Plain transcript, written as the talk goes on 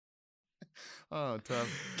Oh, tough.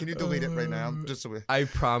 Can you delete it right now? Just so we, I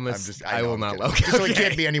promise I know, will I'm not kidding. look. Just so it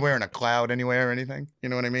can't be anywhere in a cloud anywhere or anything. You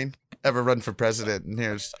know what I mean? Ever run for president and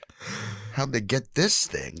here's how'd they get this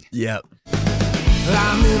thing? Yep.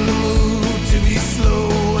 I'm in the mood to be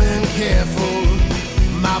slow and careful.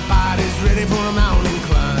 My body's ready for a mountain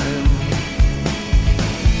climb.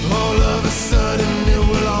 All of a sudden it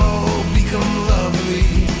will all become lovely.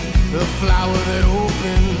 The flower that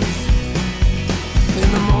opens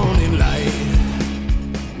in the morning light.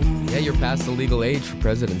 Yeah, you're past the legal age for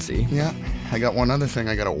presidency. Yeah. I got one other thing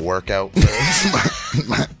I got to work out first.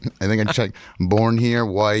 I think I checked. Born here,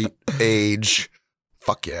 white, age.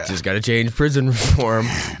 Fuck yeah. Just got to change prison reform.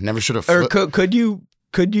 Never should have. Or could you?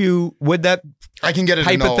 Would that? I can get it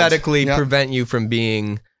hypothetically annulled. prevent you from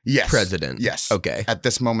being president? Yes. Okay. At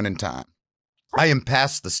this moment in time, I am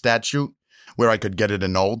past the statute where I could get it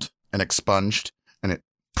annulled and expunged, and it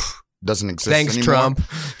doesn't exist Thanks, anymore. Trump.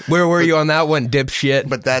 Where were you on that one, dipshit?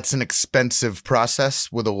 But that's an expensive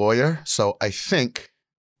process with a lawyer, so I think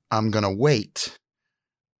I'm gonna wait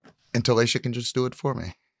until Aisha can just do it for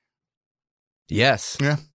me. Yes.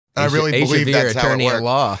 Yeah. I really believe Veer, that's how it attorney works.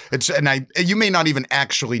 at law. You may not even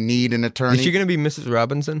actually need an attorney. Is she going to be Mrs.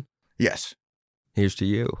 Robinson? Yes. Here's to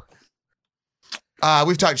you.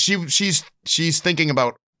 We've talked. She's thinking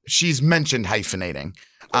about. She's mentioned hyphenating.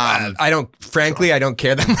 I don't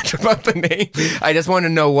care that much about the name. I just want to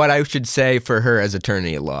know what I should say for her as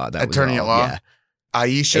attorney at law. Attorney at law? Yeah.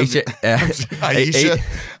 Aisha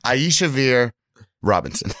Veer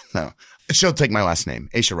Robinson. No. She'll take my last name.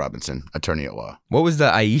 Aisha Robinson, attorney at law. What was the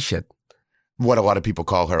Aisha? What a lot of people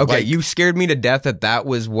call her. Okay, you scared me to death that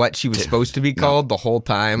was what she was supposed to be called the whole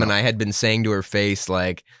time, and I had been saying to her face,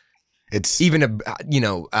 like, it's even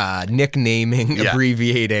nicknaming,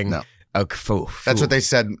 abbreviating. No. That's what they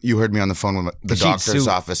said. You heard me on the phone with the doctor's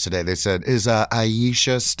office today. They said, is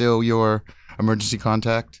Aisha still your emergency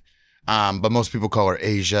contact? But most people call her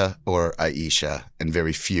Asia or Aisha, and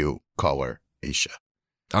very few call her Aisha.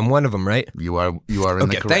 I'm one of them, right? You are in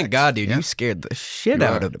the correct. Thank God, dude. Yeah. You scared the shit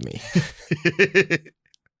out of me.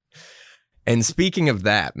 And speaking of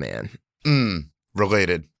that, man.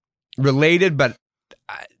 Related, but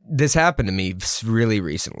this happened to me really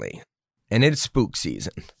recently. And it's spook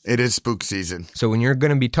season. It is spook season. So when you're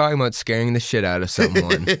going to be talking about scaring the shit out of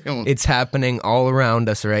someone, it's happening all around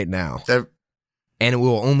us right now. And it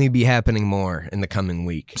will only be happening more in the coming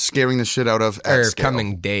week. Scaring the shit out of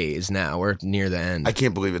coming days now. We're near the end. I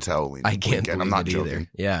can't believe it's Halloween. I can't believe I'm not it joking. either.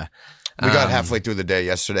 Yeah. We got halfway through the day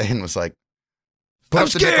yesterday and was like, put up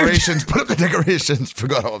the decorations.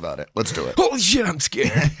 Forgot all about it. Let's do it. Holy shit, I'm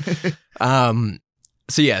scared.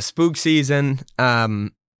 So yeah, spook season.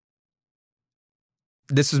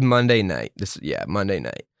 This is Monday night. Monday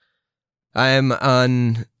night. I'm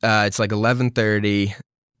on, it's like 11:30.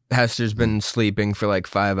 Hester's been sleeping for like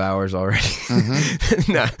 5 hours already.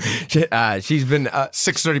 Mm-hmm. She's been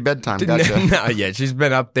 6:30 bedtime. Gotcha. She's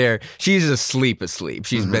been up there. She's asleep.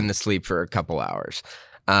 She's been asleep for a couple hours.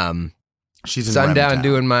 She's in sundown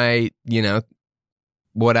doing my,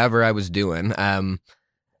 whatever I was doing.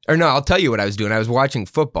 Or no, I'll tell you what I was doing. I was watching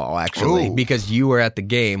football, actually, because you were at the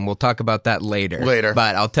game. We'll talk about that later.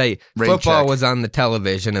 But I'll tell you, football was on the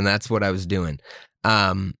television, and that's what I was doing.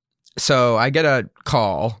 So I get a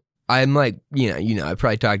call. I'm like, I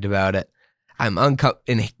probably talked about it. I'm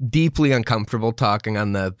deeply uncomfortable talking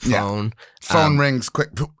on the phone. Yeah. Phone rings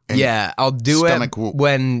quick. Yeah, I'll do it whoop.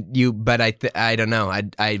 when you. But I don't know.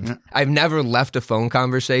 I've never left a phone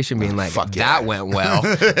conversation being like that went well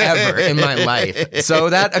ever in my life. So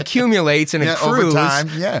that accumulates and accrues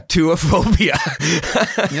to a phobia.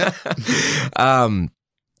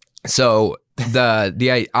 So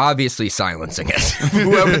the obviously silencing it.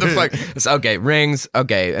 Whoever the fuck. Okay, rings.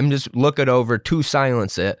 Okay, I'm just looking over to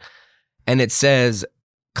silence it. And it says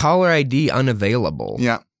caller ID unavailable.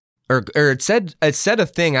 Yeah. Or it said a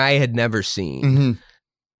thing I had never seen. Mm-hmm.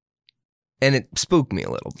 And it spooked me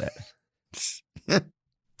a little bit.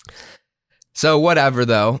 So whatever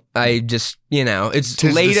though. I just, it's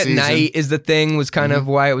late at night is the thing, was kind of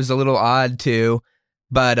why it was a little odd too.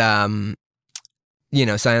 But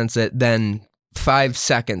silence it, then 5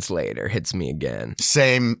 seconds later hits me again.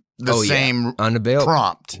 Same unavailable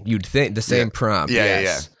prompt. You'd think the same prompt.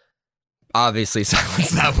 Yeah. Obviously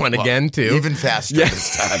silence that one again too. Even faster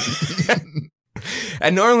this time.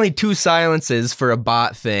 And normally 2 silences for a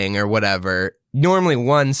bot thing or whatever. Normally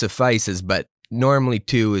 1 suffices, but normally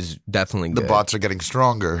 2 is definitely good. The bots are getting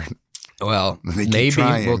stronger. Well, maybe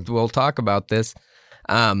we'll talk about this.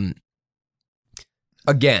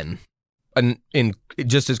 Again, in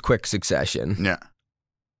just as quick succession. Yeah.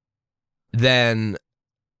 Then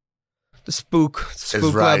the spook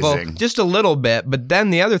level just a little bit. But then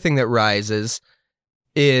the other thing that rises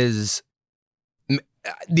is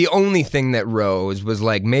the only thing that rose was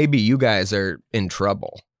like, maybe you guys are in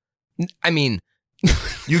trouble. I mean,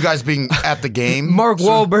 you guys being at the game? Mark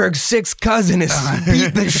Wahlberg's sixth cousin is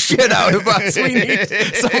beat the shit out of us. We need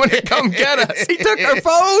someone to come get us. He took our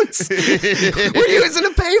phones. We're using a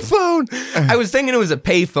payphone. I was thinking it was a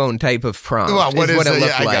payphone type of prompt. Well, what it looked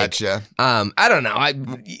like. I gotcha. I don't know.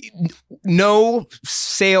 No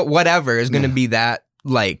sale, whatever, is going to be that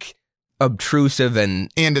like obtrusive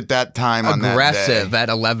and at that time aggressive at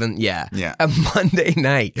 11. Yeah. A Monday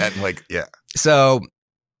night. So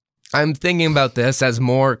I'm thinking about this as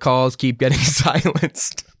more calls keep getting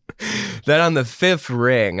silenced. Then on the fifth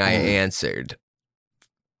ring, I answered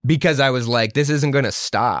because I was like, this isn't going to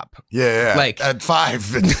stop. Yeah. Like at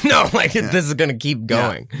 5. No, like this is going to keep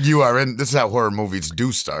going. Yeah. You are in. This is how horror movies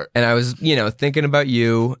do start. And I was, thinking about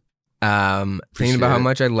you. Thinking about how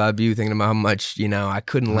much I love you, thinking about how much, I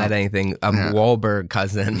couldn't let anything, Wahlberg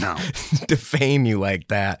cousin, defame you like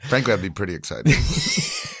that. Frankly, I'd be pretty excited.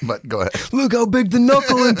 But go ahead. Look how big the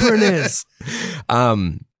knuckle imprint is.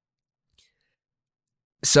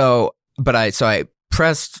 So I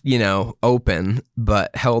pressed, open,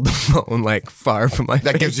 but held the phone like far from my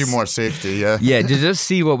face. That gives you more safety, yeah. Yeah, to just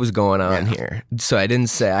see what was going on here. So I didn't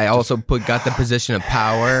say, I also got the position of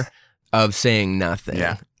power of saying nothing.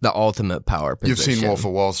 Yeah. The ultimate power position. You've seen Wolf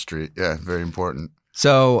of Wall Street. Yeah, very important.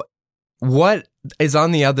 So what is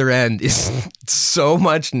on the other end is so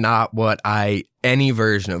much not any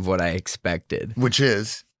version of what I expected. Which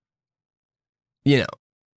is? This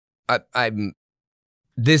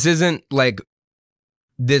isn't like,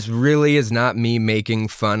 this really is not me making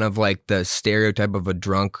fun of like the stereotype of a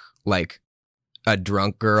drunk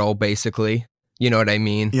girl, basically. You know what I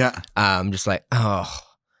mean? Yeah. Just like, oh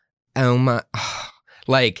my,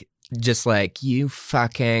 like, just like, you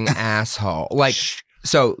fucking asshole. Like,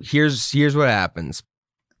 so here's what happens.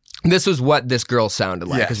 This was what this girl sounded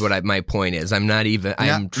like, is what my point is. I'm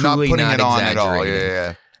truly not exaggerating. At all.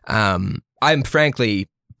 Yeah. I'm frankly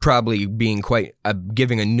probably being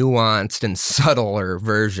giving a nuanced and subtler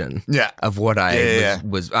version of what I've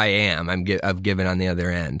given on the other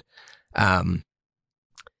end.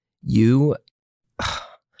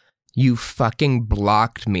 You fucking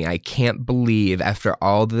blocked me. I can't believe after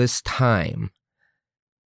all this time.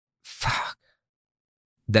 Fuck.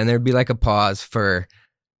 Then there'd be like a pause for.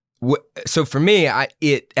 So for me,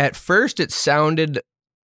 at first it sounded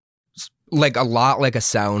like a lot like a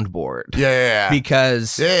soundboard. Yeah.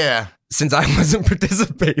 Because since I wasn't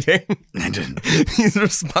participating, these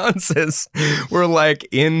responses were like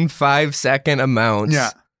in 5-second amounts.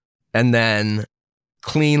 Yeah. And then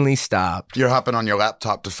cleanly stopped. You're hopping on your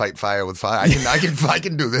laptop to fight fire with fire. I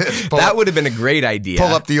can do this. That would have been a great idea. Pull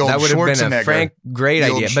up the old Schwarzenegger. That would have been a great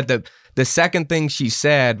idea. But the second thing she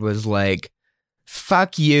said was like,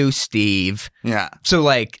 fuck you, Steve. Yeah. So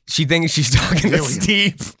like, she thinks she's talking to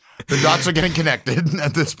Steve. The dots are getting connected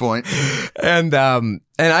at this point. And a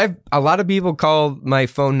lot of people call my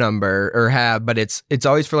phone number or have, but it's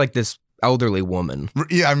always for like this elderly woman.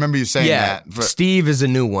 Yeah, I remember you saying that. Steve is a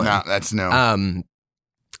new one. No, that's new.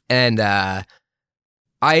 And I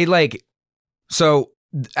like, so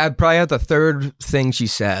probably at the third thing she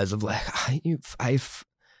says of like, I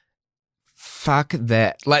fuck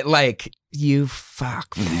that, like you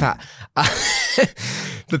fuck.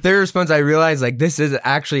 The third response, I realized like this is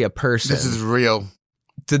actually a person. This is real.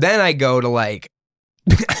 So then I go to like,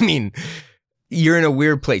 I mean, you're in a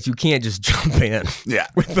weird place. You can't just jump in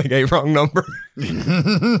with like a wrong number.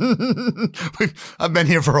 I've been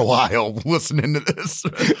here for a while listening to this.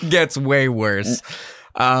 Gets way worse.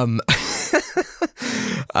 What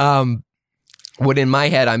in my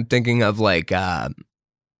head I'm thinking of like, and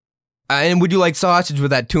would you like sausage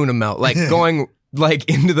with that tuna melt? Like going like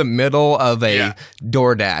into the middle of a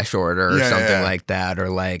DoorDash order or something like that, or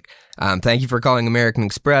like, thank you for calling American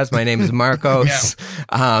Express. My name is Marcos. Just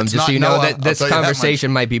so you know that this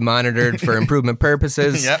conversation might be monitored for improvement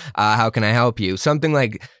purposes. How can I help you? Something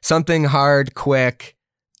hard, quick,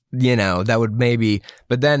 that would maybe,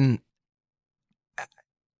 but then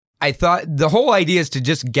I thought the whole idea is to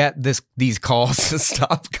just get these calls to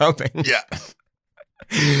stop coming. Yeah.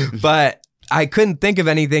 But I couldn't think of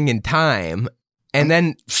anything in time. And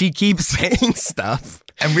then she keeps saying stuff.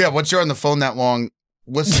 And once you're on the phone that long,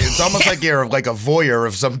 listen, it's almost like you're like a voyeur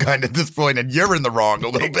of some kind at this point, and you're in the wrong a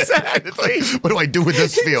little bit. It's like, what do I do with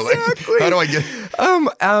this feeling? How do I get?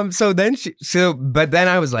 But then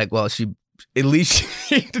I was like, well, she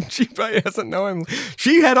probably doesn't know him.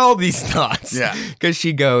 She had all these thoughts. Yeah. Because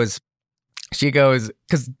she goes, She goes,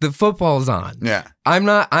 because the football's on. Yeah.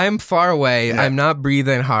 I'm far away. Yeah. I'm not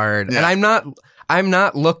breathing hard. Yeah. And I'm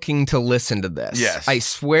not looking to listen to this. Yes. I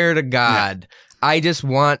swear to God, I just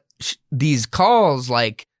want these calls.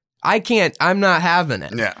 Like, I'm not having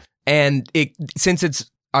it. Yeah. And since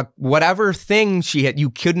it's whatever thing she had, you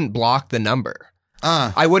couldn't block the number.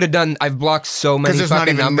 I've blocked so many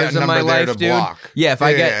fucking numbers in my life, dude. Block. Yeah, if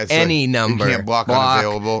I get any number, you can't block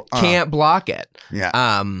unavailable. Can't block it.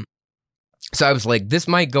 Yeah. So I was like, this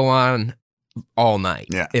might go on all night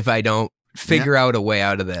if I don't figure out a way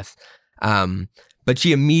out of this. But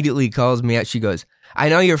she immediately calls me out. She goes, I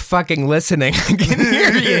know you're fucking listening. I can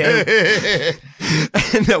hear you.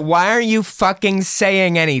 And why aren't you fucking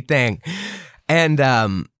saying anything? And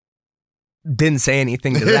didn't say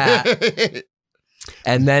anything to that.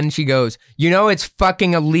 And then she goes, you know it's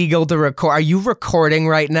fucking illegal to record. Are you recording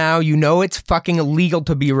right now? You know it's fucking illegal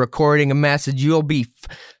to be recording a message. You'll be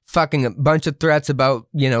fucking a bunch of threats about,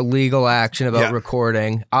 legal action about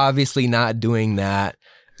recording. Obviously not doing that.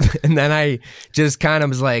 And then I just kind of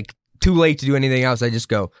was like, too late to do anything else. I just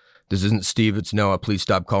go, this isn't Steve, it's Noah. Please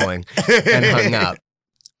stop calling. And hung up.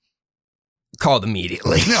 Called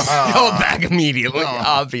immediately. Called back immediately,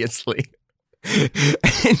 obviously.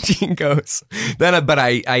 And she goes, but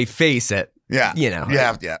I face it. Yeah.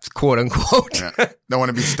 Yeah. Quote unquote. Yeah. Don't want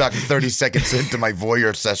to be stuck 30 seconds into my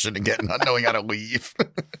voyeur session and not knowing how to leave.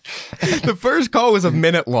 The first call was a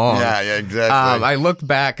minute long. Yeah, exactly. I looked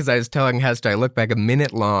back because I was telling Hester, I looked back a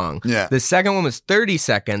minute long. Yeah. The second one was 30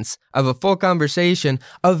 seconds of a full conversation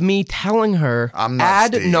of me telling her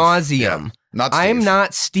ad nauseum. Yeah. Not Steve. I'm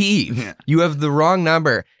not Steve. Yeah. You have the wrong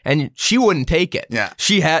number. And she wouldn't take it. Yeah.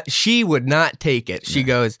 She would not take it. She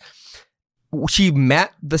goes, she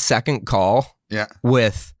met the second call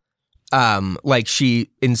with,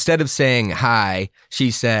 instead of saying hi,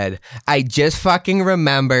 she said, I just fucking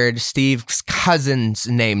remembered Steve's cousin's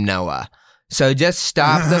name Noah. So just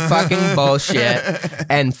stop the fucking bullshit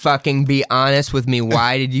and fucking be honest with me.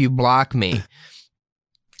 Why did you block me?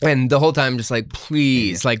 And the whole time, just like,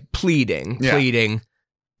 please, like pleading.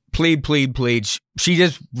 Plead. She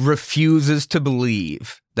just refuses to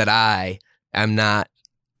believe that I am not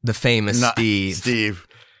the famous Steve.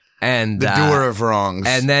 And the doer of wrongs.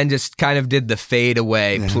 And then just kind of did the fade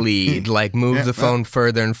away plead, like move the phone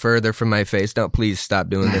further and further from my face. No, please stop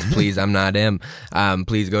doing this. Please, I'm not him.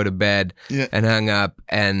 Please go to bed. And hung up.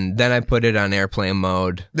 And then I put it on airplane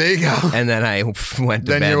mode. There you go. And then I went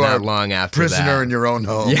to bed not long after prisoner in your own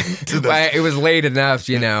home. Yeah. It was late enough,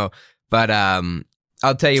 But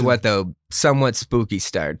I'll tell you what, though, somewhat spooky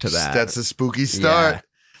start to that. That's a spooky start. Yeah.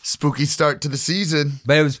 Spooky start to the season.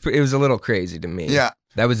 But it was a little crazy to me. Yeah.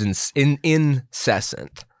 That was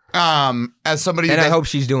incessant. As somebody, and I hope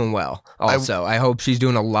she's doing well. Also, I hope she's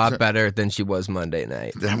doing a lot better than she was Monday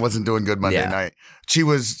night. I wasn't doing good Monday night. She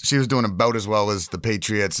was doing about as well as the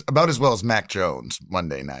Patriots, about as well as Mac Jones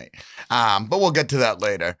Monday night. But we'll get to that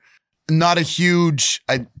later. Not a huge.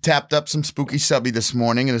 I tapped up some spooky subby this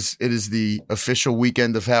morning. It is the official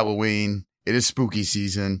weekend of Halloween. It is spooky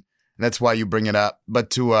season. That's why you bring it up. But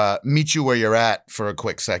to meet you where you're at for a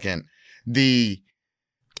quick second,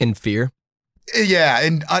 in fear. Yeah,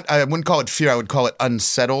 and I wouldn't call it fear. I would call it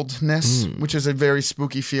unsettledness, which is a very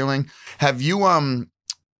spooky feeling. Have you,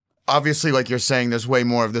 obviously, like you're saying, there's way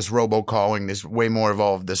more of this robocalling. There's way more of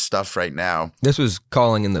all of this stuff right now. This was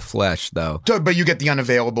calling in the flesh, though. But you get the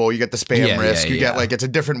unavailable. You get the spam risk. You get, like, it's a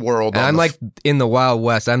different world. And I'm like in the Wild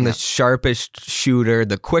West. I'm the sharpest shooter,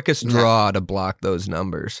 the quickest draw to block those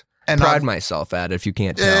numbers. And pride myself at it, if you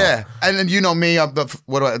can't tell. Yeah, and then you know me, I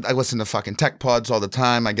listen to fucking tech pods all the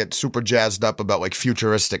time. I get super jazzed up about like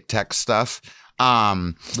futuristic tech stuff.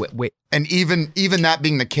 Wait. And even that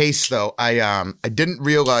being the case, though, I didn't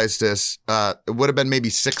realize this. It would have been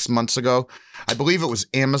maybe 6 months ago. I believe it was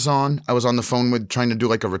Amazon. I was on the phone with trying to do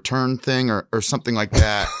like a return thing or something like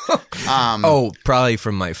that. Probably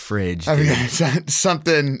from my fridge. I mean,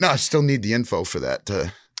 something. No, I still need the info for that.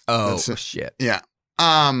 Shit. Yeah.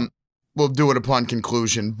 We'll do it upon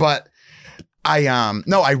conclusion, but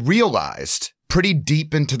I realized pretty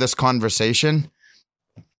deep into this conversation,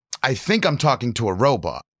 I think I'm talking to a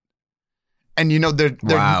robot. And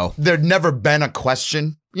there'd never been a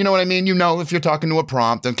question. You know what I mean? If you're talking to a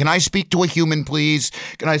prompt, and can I speak to a human, please?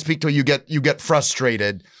 Can I speak to you? You get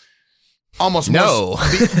frustrated. Almost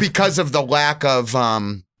because of the lack of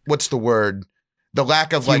what's the word? The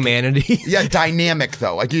lack of humanity. Dynamic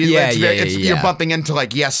though. Like you're bumping into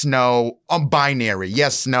like yes, no, binary.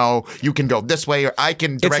 Yes, no. You can go this way, or I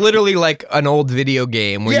can. It's literally like an old video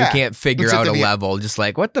game where you can't figure out a level. Just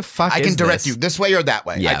like what the fuck? I can direct you this way or that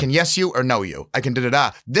way. Yeah. I can yes you or no you. I can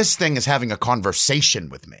da. This thing is having a conversation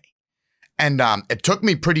with me, And it took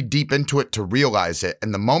me pretty deep into it to realize it.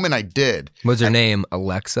 And the moment I did. Was her name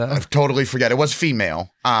Alexa? I totally forget. It was female.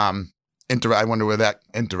 I wonder where that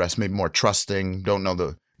interests me. More trusting. Don't know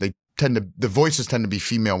the voices tend to be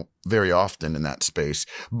female very often in that space.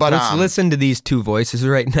 But let's listen to these two voices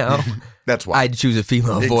right now. That's why I'd choose a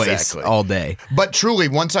female voice all day. But truly,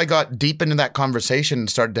 once I got deep into that conversation and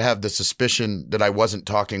started to have the suspicion that I wasn't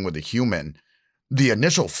talking with a human, the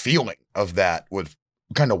initial feeling of that was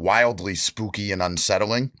kind of wildly spooky and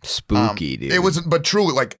unsettling. Spooky, dude. It wasn't, but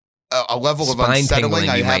truly, like a level of unsettling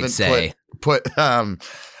I haven't put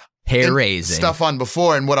hair raising stuff on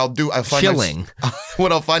before. And what I'll do,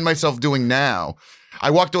 what I'll find myself doing now. I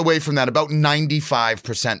walked away from that about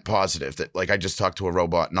 95% positive that like I just talked to a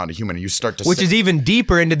robot, not a human. And you start to, which is even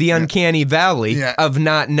deeper into the uncanny valley of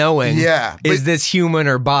not knowing. Yeah, is this human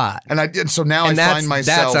or bot? And so now I find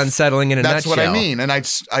myself. That's unsettling in a nutshell. That's what I mean. And I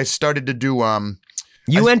started to do.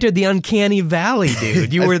 You entered the uncanny valley,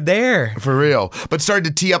 dude. You were there for real. But started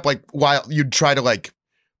to tee up like while you'd try to like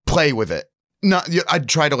play with it. I'd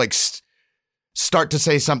try to like start to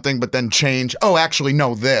say something, but then change. Oh, actually,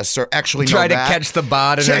 no, this or actually try no that. To catch the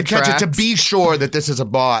bot and catch it to be sure that this is a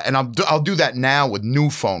bot. And I'll do that now with new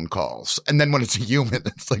phone calls. And then when it's a human,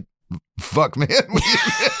 it's like, fuck, man.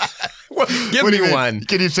 Give me one.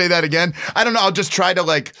 Can you say that again? I don't know. I'll just try to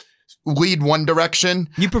like lead one direction.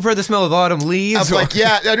 You prefer the smell of autumn leaves? Like,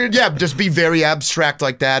 yeah, just be very abstract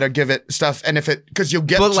like that or give it stuff. And because you'll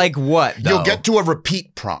get But like what, though? You'll get to a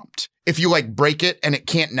repeat prompt. If you like break it and it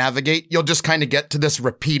can't navigate, you'll just kind of get to this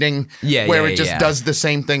repeating where it just does the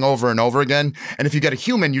same thing over and over again. And if you get a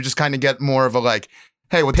human, you just kind of get more of a like,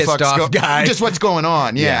 hey, what the fuck's just what's going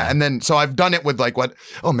on? Yeah. And then, so I've done it with like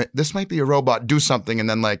man, this might be a robot, do something. And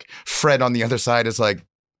then like Fred on the other side is like,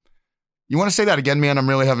 you want to say that again, man? I'm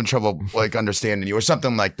really having trouble like understanding you or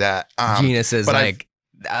something like that. Gina says like,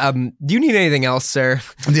 do you need anything else, sir?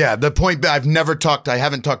 Yeah. The point that I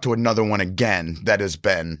haven't talked to another one again that has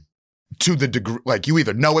been to the degree, like you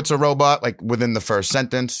either know it's a robot, like within the first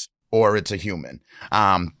sentence, or it's a human.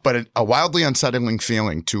 But a wildly unsettling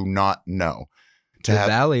feeling to not know. The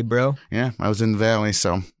valley, bro. Yeah, I was in the valley,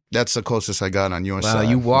 so that's the closest I got on your side. Wow,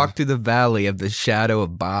 you walked through the valley of the shadow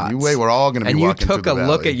of bots. We're all going to be walking through the valley. And you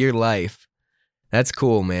took a look at your life. That's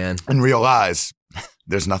cool, man. And realize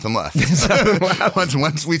there's nothing left.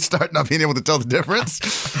 Once we start not being able to tell the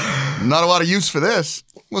difference, not a lot of use for this.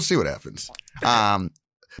 We'll see what happens.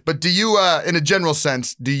 But do you, in a general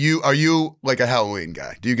sense, are you like a Halloween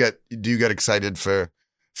guy? Do you get excited for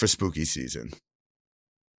spooky season?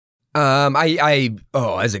 As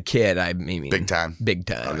a kid, I mean, big time,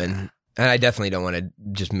 oh, and I definitely don't want to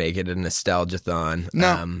just make it a nostalgia-thon.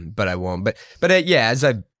 No, but I won't. But as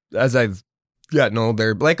I've gotten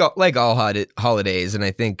older, like all holidays, and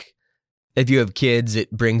I think if you have kids, it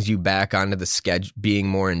brings you back onto the schedule, being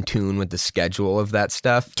more in tune with the schedule of that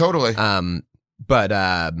stuff. Totally.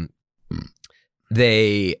 But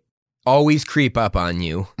they always creep up on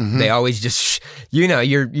you. Mm-hmm. They always just,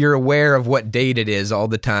 you're aware of what date it is all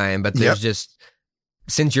the time, but there's just,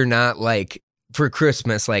 since you're not like for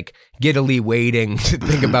Christmas, like giddily waiting to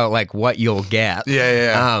think about like what you'll get.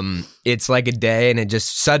 Yeah. It's like a day and it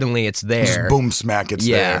just suddenly it's there. Just boom smack, it's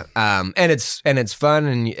there. And it's fun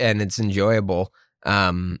and it's enjoyable.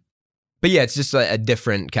 But yeah, it's just a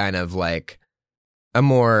different kind of like a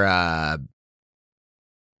more,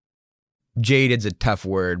 jaded's a tough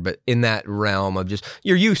word, but in that realm of just,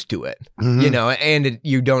 you're used to it, and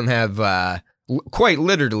you don't have, quite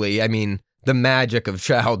literally, I mean, the magic of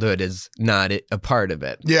childhood is not a part of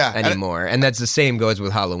it anymore. And that's the same goes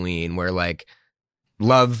with Halloween, where like,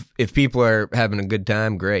 if people are having a good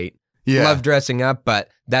time, great. Yeah. Love dressing up, but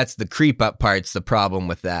that's the creep up part's the problem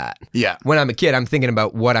with that. Yeah. When I'm a kid, I'm thinking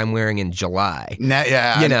about what I'm wearing in July.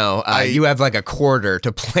 You have like a quarter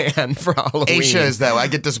to plan for Halloween. Asia is that way. I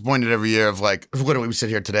get disappointed every year of like, literally we sit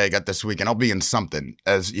here today, I got this weekend, I'll be in something,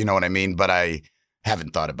 as you know what I mean, but I haven't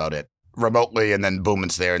thought about it remotely, and then boom,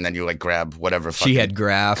 it's there, and then you like grab whatever. She had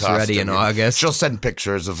graphs ready in August. She'll send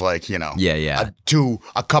pictures of like, a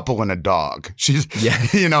couple and a dog. She's,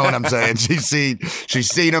 you know what I'm saying? She's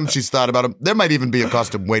seen them. She's thought about them. There might even be a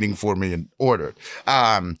costume waiting for me and ordered.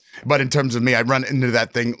 But in terms of me, I run into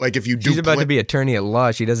that thing. Like if you do, she's about to be attorney at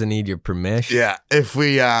law. She doesn't need your permission. Yeah. If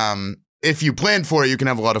you plan for it, you can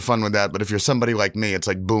have a lot of fun with that. But if you're somebody like me, it's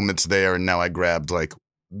like, boom, it's there. And now I grabbed like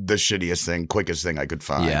the shittiest thing, quickest thing I could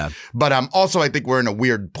find. Yeah. But also I think we're in a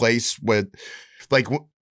weird place with like,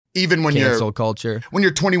 even when cancel culture, when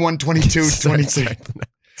you're 21, 22, 26.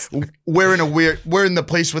 we're in the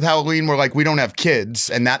place with Halloween where like we don't have kids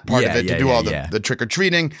and that part of it to do all the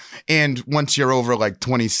trick-or-treating. And once you're over like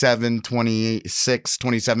 27, 26,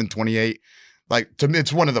 27, 28, like to me,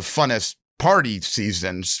 it's one of the funnest party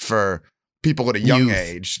seasons for people at a young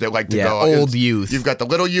age that like to go. Old youth. You've got the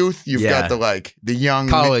little youth. You've got the young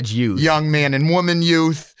college youth, young man and woman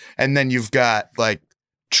youth, and then you've got like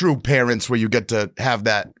true parents where you get to have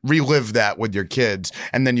that, relive that with your kids,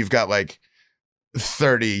 and then you've got like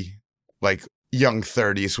 30, like young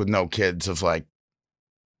 30s with no kids of like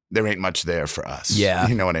there ain't much there for us. Yeah,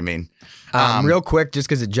 you know what I mean. Real quick, just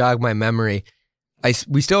because it jogged my memory.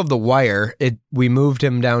 We still have The Wire. We moved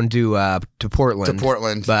him down to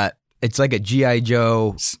Portland. But it's like a G.I.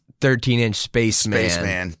 Joe 13-inch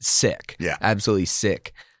spaceman. Sick. Yeah. Absolutely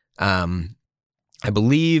sick. I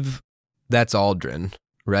believe that's Aldrin,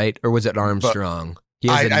 right? Or was it Armstrong? He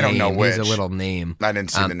has a name. I don't know which. He has a little name. I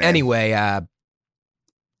didn't see the name. Anyway,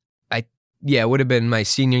 it would have been my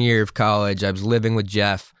senior year of college. I was living with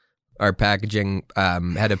Jeff, our packaging,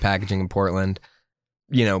 head of packaging in Portland.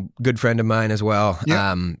 You know, good friend of mine as well.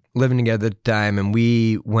 Yeah. Living together at the time, and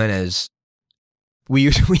we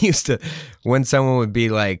used to when someone would be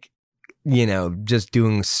like, you know, just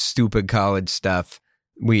doing stupid college stuff,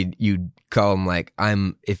 you'd call them like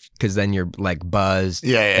because then you're like buzzed.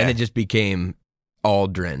 Yeah. And it just became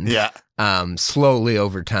Aldrin. Yeah. Slowly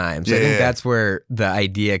over time. So I think that's where the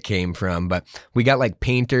idea came from. But we got like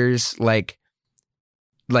painters, like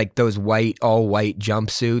those all white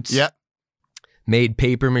jumpsuits. Yeah. Made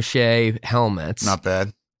paper mache helmets. Not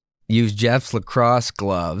bad. Used Jeff's lacrosse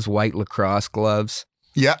gloves, white lacrosse gloves.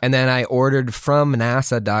 Yeah. And then I ordered from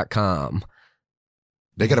NASA.com.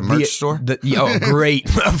 They got a merch store? Great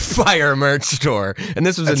fire merch store. And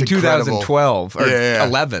this was in 2012 or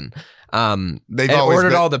 11. They've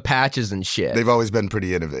ordered all the patches and shit. They've always been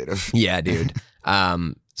pretty innovative. Yeah, dude.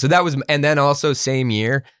 So that was, and then also same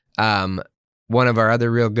year, one of our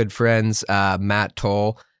other real good friends, Matt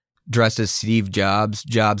Toll, dressed as Steve Jobs.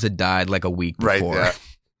 Jobs had died like a week before. Right, yeah.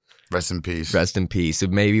 Rest in peace. Rest in peace. So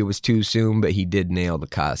maybe it was too soon, but he did nail the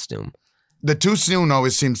costume. The too soon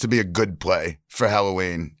always seems to be a good play for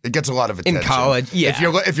Halloween. It gets a lot of attention. In college, yeah.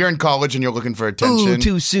 If you're in college and you're looking for attention. Ooh,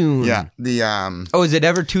 too soon. Yeah. Is it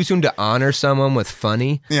ever too soon to honor someone with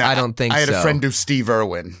funny? Yeah. I don't think so. I had a friend do Steve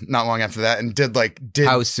Irwin not long after that and did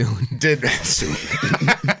How soon? Soon.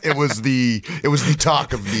 It was the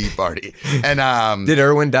talk of the party. And did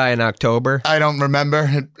Irwin die in October? I don't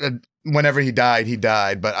remember. Whenever he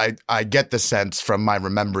died, but I get the sense from my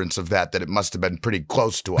remembrance of that it must have been pretty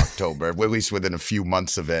close to October, at least within a few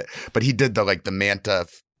months of it. But he did the manta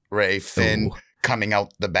ray fin coming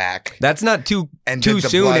out the back. That's not too soon.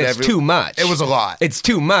 It's too much. It was a lot. It's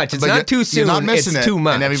too much. It's not too soon. You're not missing it's it. Too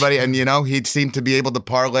much. And everybody, and he seemed to be able to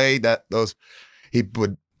parlay he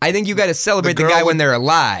would. I think you got to celebrate the guy when they're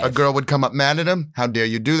alive. A girl would come up mad at him. How dare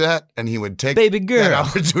you do that? And he would take baby girl that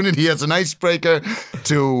opportunity as an icebreaker.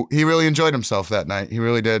 He really enjoyed himself that night. He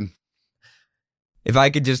really did. If I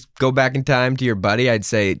could just go back in time to your buddy, I'd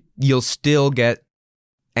say you'll still get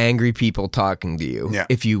angry people talking to you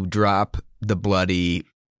if you drop the bloody.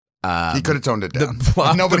 He could have toned it down.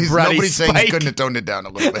 Nobody's saying he couldn't have toned it down a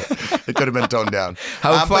little bit. It could have been toned down.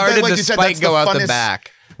 How far did the spike go out the back?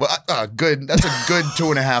 Well, good. That's a good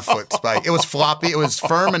 2.5 foot spike. It was floppy. It was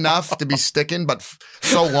firm enough to be sticking, but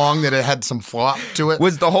so long that it had some flop to it.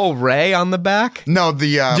 Was the whole ray on the back? No,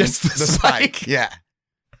 just the spike. Yeah,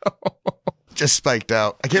 just spiked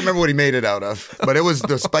out. I can't remember what he made it out of, but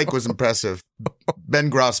the spike was impressive. Ben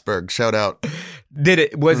Grossberg, shout out. Did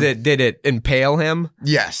it impale him?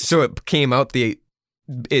 Yes. So it came out it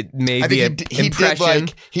made the impression.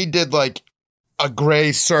 He did a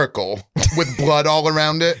gray circle with blood all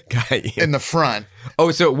around it in the front. Oh,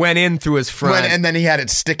 so it went in through his front. And then he had it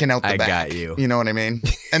sticking out the back. I got you. You know what I mean?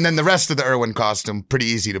 And then the rest of the Irwin costume, pretty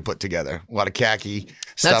easy to put together. A lot of khaki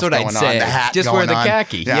stuff going on. That's what I'd say. The hat just wear the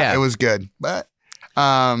khaki. Yeah, it was good. But,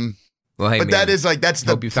 well, hey, man, that is that's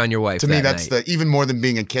hope you found your wife. To me, that's even more than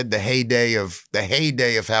being a kid. The heyday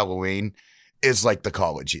of Halloween is like the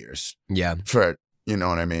college years. Yeah. You know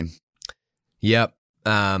what I mean? Yep.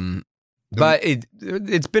 But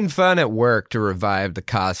it's been fun at work to revive the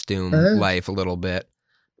costume life a little bit.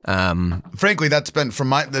 Frankly, that's been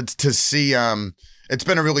to see. It's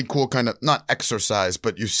been a really cool kind of not exercise,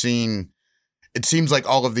 but you've seen. It seems like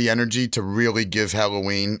all of the energy to really give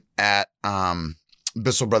Halloween at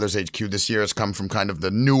Bissell Brothers HQ this year has come from kind of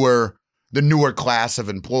the newer class of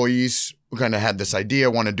employees who kind of had this idea,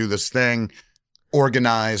 want to do this thing,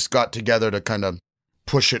 organized, got together to kind of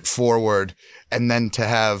push it forward, and then to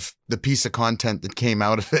have the piece of content that came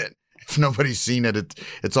out of it If nobody's seen it,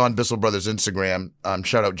 it's on Bissell Brothers Instagram.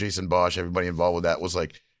 Shout out Jason Bosch. Everybody involved with that was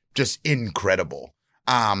like just incredible.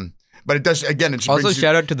 But it does, again, it also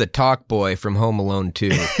shout out to the talk boy from Home Alone 2,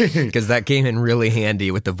 because that came in really handy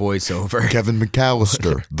with the voiceover. Kevin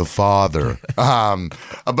McAllister, the father.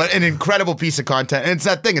 But an incredible piece of content. And it's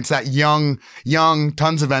that thing. It's that young,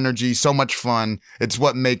 tons of energy, so much fun. It's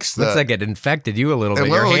what makes the... Looks like it infected you a little bit.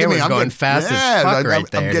 Your hair was going fast as fuck right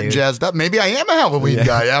there, I'm getting jazzed up. Maybe I am a Halloween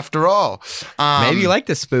guy after all. Maybe you like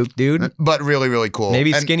the spook, dude. But really, really cool.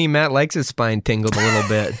 Maybe skinny Matt likes his spine tingled a little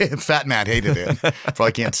bit. Fat Matt hated it.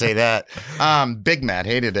 Probably can't say that. Big Matt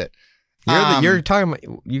hated it. You're talking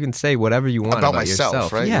about, you can say whatever you want about myself,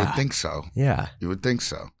 yourself. right? Yeah. You would think so. Yeah. You would think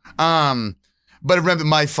so. But I remember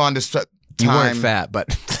my fondest time. You weren't fat,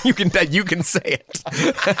 but you can say it.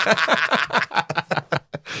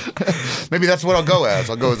 Maybe that's what I'll go as.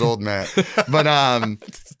 I'll go as old Matt. But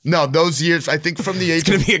no, those years, I think from the age it's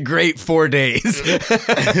going to be a great 4 days. From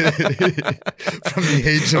the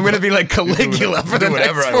age I'm going to be like Caligula for the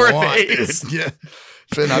next 4 days. Yeah.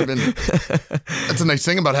 Finn, that's a nice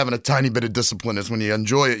thing about having a tiny bit of discipline is when you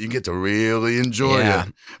enjoy it, you get to really enjoy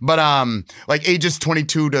it. But like ages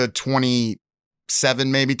 22 to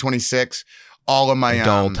 27, maybe 26, all of my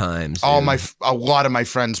adult times, a lot of my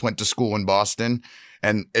friends went to school in Boston,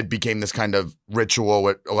 and it became this kind of ritual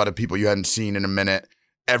with a lot of people you hadn't seen in a minute.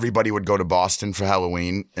 Everybody would go to Boston for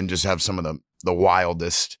Halloween and just have some of the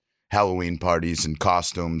wildest Halloween parties and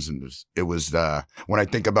costumes, and it was when I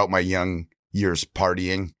think about my young years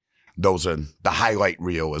partying, those are the highlight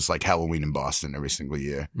reel is like Halloween in Boston every single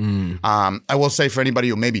year. I will say for anybody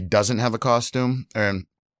who maybe doesn't have a costume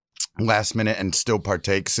last minute and still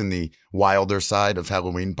partakes in the wilder side of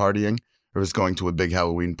Halloween partying or is going to a big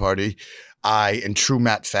Halloween party, I, in true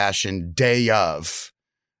Matt fashion, day of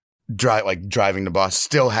driving to Boston,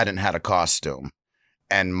 still hadn't had a costume.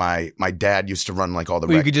 And my dad used to run like all the...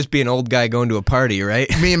 Well, you could just be an old guy going to a party, right?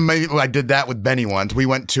 I did that with Benny once. We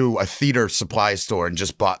went to a theater supply store and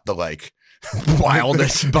just bought the like...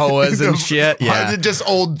 wildest boas and shit. Yeah. Just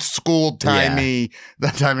old school timey.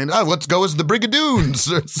 That time, let's go as the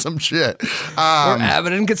Brigadoons or some shit. Or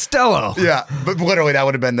Abbott and Costello. Yeah. But literally that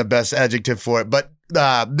would have been the best adjective for it. But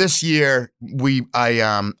this year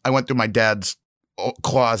I went through my dad's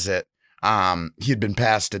closet. He had been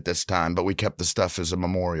passed at this time, but we kept the stuff as a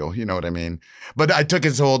memorial. You know what I mean? But I took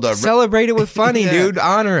his old... celebrate it with funny, dude.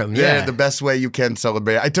 Honor him. Yeah, the best way you can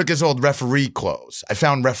celebrate. I took his old referee clothes. I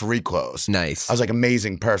found referee clothes. Nice. I was like,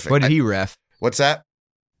 amazing, perfect. What did he ref? What's that?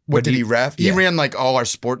 What did he ref? Yeah. He ran like all our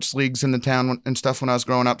sports leagues in the town and stuff when I was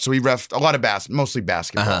growing up. So he refed a lot of mostly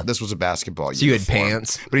basketball. This was a basketball So you had uniform.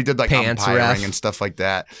 pants? But he did like pants umpiring ref. and stuff like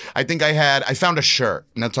that. I think I found a shirt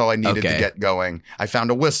and that's all I needed to get going. I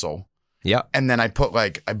found a whistle. Yeah. And then I bought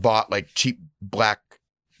like cheap black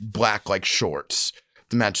like shorts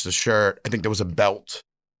to match the shirt. I think there was a belt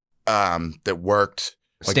that worked.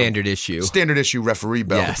 Like standard issue referee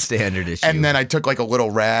belt. Yeah, standard issue. And then I took like a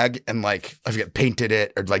little rag and like, I forget, painted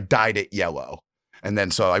it or like dyed it yellow. And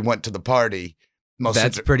then so I went to the party.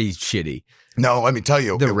 That's pretty shitty. No, let me tell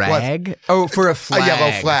you. The rag? Oh, for a flag. A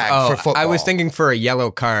yellow flag for football. I was thinking for a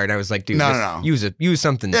yellow card. I was like, dude, no. Use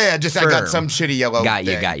something. Yeah, just firm. I got some shitty yellow Got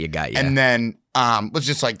you. And then was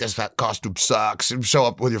just like, this costume sucks. And show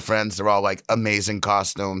up with your friends. They're all like amazing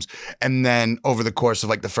costumes. And then over the course of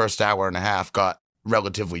like the first hour and a half, got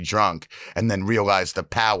relatively drunk and then realized the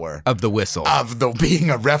power of the whistle of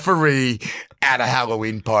being a referee at a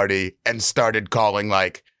Halloween party and started calling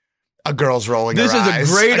like a girl's rolling her eyes. This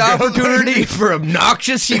is a great opportunity for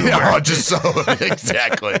obnoxious humor.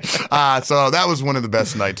 Exactly. So that was one of the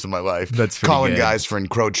best nights of my life. That's calling good. Guys for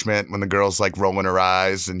encroachment when the girl's like rolling her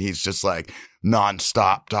eyes and he's just like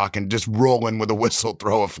nonstop talking, just rolling with a whistle,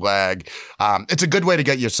 throw a flag. It's a good way to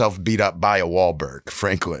get yourself beat up by a Wahlberg,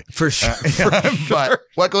 frankly. For sure. But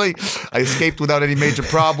luckily, I escaped without any major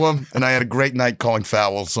problem, and I had a great night calling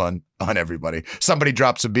fouls on everybody. Somebody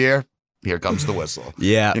drops a beer. Here comes the whistle.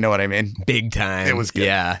 Yeah. You know what I mean? Big time. It was good.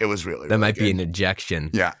 Yeah. It was really, that might good. be an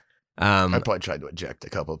ejection. Yeah. I probably tried to eject a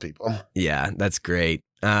couple of people. Yeah, that's great.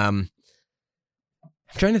 I'm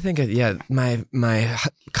trying to think of, my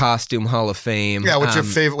costume Hall of Fame. Yeah, what's your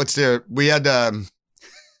favorite? We had, I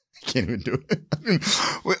can't even do it. I mean,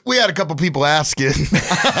 we had a couple people asking. Skip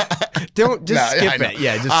it.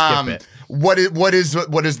 Yeah, just skip it. What is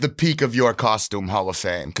the peak of your costume Hall of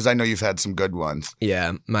Fame? Because I know you've had some good ones.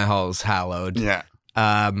 Yeah, my hall's hallowed. Yeah.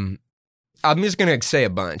 I'm just gonna say a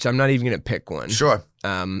bunch. I'm not even gonna pick one. Sure.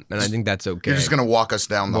 And I think that's okay. You're just gonna walk us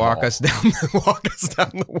down the hall. Walk us down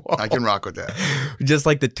the wall. I can rock with that. Just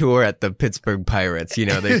like the tour at the Pittsburgh Pirates. You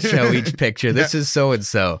know, they show each picture. This is so and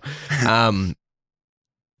so.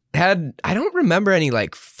 I don't remember any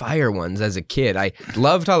like fire ones as a kid. I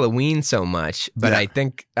loved Halloween so much, but I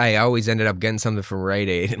think I always ended up getting something from Rite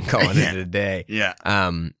Aid and calling it a day. Yeah.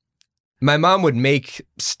 My mom would make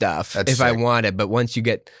stuff That's if sick. I wanted, but once you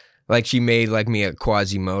get, like, she made like me a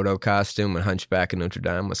Quasimodo costume when Hunchback of Notre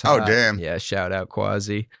Dame was hot. Oh, damn. Yeah, shout out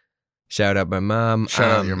Quasi. Shout out my mom.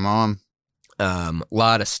 Shout out your mom. A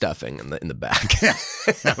lot of stuffing in the back.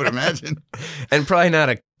 I would imagine. And probably not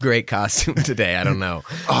a great costume today. I don't know.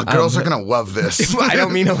 Oh, girls are going to love this. I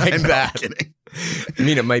don't mean it like that. I'm kidding. I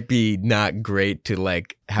mean, it might be not great to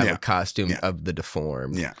like have a costume of the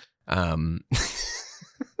deformed. Yeah.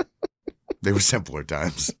 They were simpler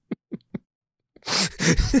times.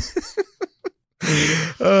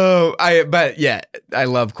 But yeah, I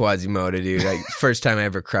love Quasimodo, dude. First time I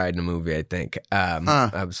ever cried in a movie, I think.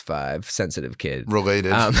 I was 5, sensitive kid.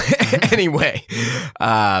 Related. Anyway,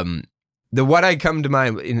 what I come to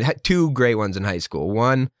mind in 2 great ones in high school.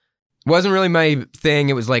 One wasn't really my thing.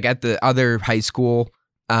 It was like at the other high school.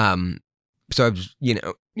 So I was,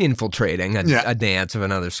 infiltrating a dance of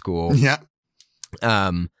another school. Yeah.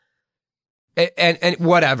 And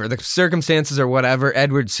whatever, the circumstances or whatever,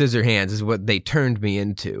 Edward Scissorhands is what they turned me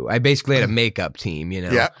into. I basically had a makeup team,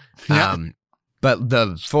 Yeah. But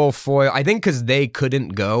the full foil, I think because they couldn't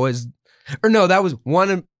go that was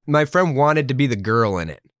my friend wanted to be the girl in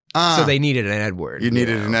it. So they needed an Edward. You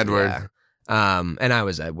needed an Edward. Yeah. And I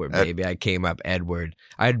was Edward, baby. I came up Edward.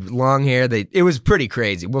 I had long hair. It was pretty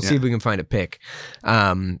crazy. We'll see if we can find a pic.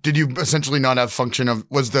 Did you essentially not have function of,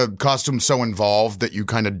 was the costume so involved that you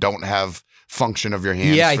kind of don't have function of your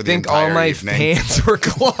hands? Yeah, I think all my hands were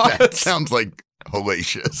claws. That sounds like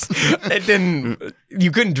hellacious.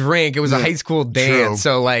 You couldn't drink. It was a high school dance. True.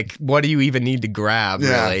 So like, what do you even need to grab,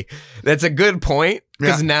 really? That's a good point.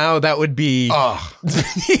 Because now that would be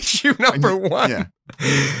issue number 1. Yeah.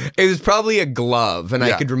 It was probably a glove, and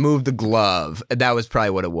I could remove the glove. That was probably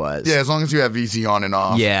what it was. Yeah, as long as you have easy on and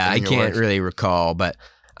off. Yeah, I can't really recall. But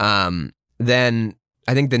then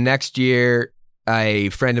I think the next year, a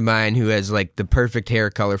friend of mine who has like the perfect hair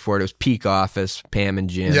color for it was Peak Office, Pam and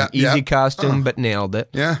Jim. Easy costume, but nailed it.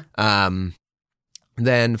 Yeah.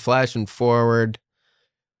 Then flashing forward,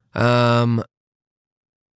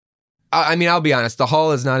 I mean, I'll be honest. The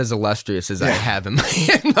Hall is not as illustrious as I have in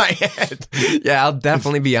my head. Yeah, I'll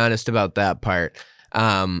definitely be honest about that part.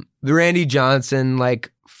 The Randy Johnson,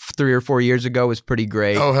 like 3 or 4 years ago, was pretty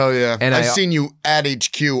great. Oh, hell yeah. And I've seen you at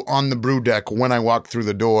HQ on the brew deck when I walked through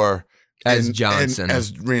the door. As Johnson.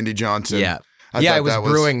 As Randy Johnson. Yeah. I was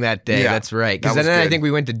brewing that day. Yeah, that's right. Because then I think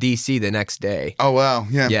we went to D.C. the next day. Oh, wow.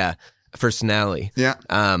 Yeah. Yeah. For Snally. Yeah.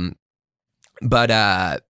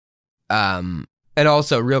 And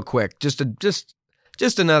also, real quick, just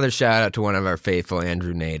another shout out to one of our faithful,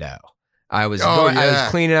 Andrew Nadeau. I was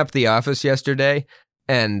cleaning up the office yesterday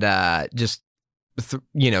and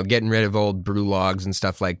getting rid of old brew logs and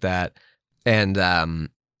stuff like that. And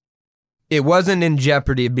it wasn't in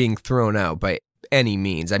jeopardy of being thrown out by any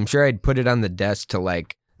means. I'm sure I'd put it on the desk to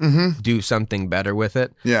like do something better with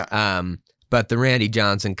it. Yeah. But the Randy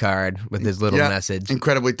Johnson card with his little message,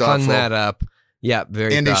 incredibly thoughtful. Hung that up. Yeah,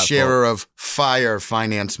 very and thoughtful. a sharer of fire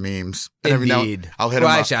finance memes. And Indeed. I'll hit him.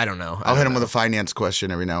 Actually, I don't know. I'll hit him with a finance question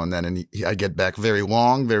every now and then, and I get back very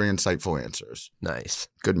long, very insightful answers. Nice,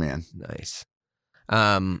 good man. Nice.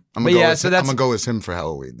 I'm gonna go with him for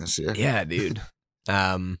Halloween this year. Yeah, dude.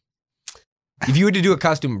 If you were to do a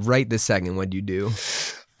costume right this second, what'd you do?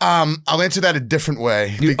 I'll answer that a different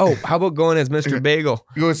way. How about going as Mr. Bagel?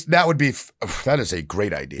 That is a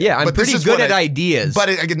great idea. Yeah, I'm pretty good at ideas. But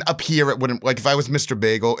again, up here, it wouldn't, like if I was Mr.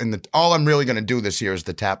 Bagel, all I'm really going to do this year is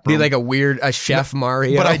the tap room. Be like a Chef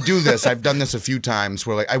Mario. But I do this. I've done this a few times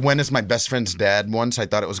where like I went as my best friend's dad once. I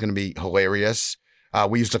thought it was going to be hilarious.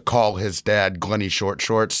 We used to call his dad Glenny Short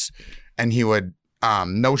Shorts, and he would,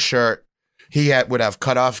 no shirt. He would have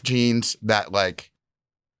cutoff jeans that like,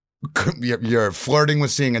 you're flirting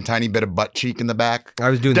with seeing a tiny bit of butt cheek in the back. I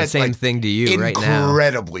was doing the same thing to you right now.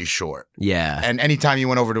 Incredibly short. Yeah. And anytime you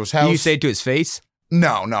went over to his house. Did you say it to his face?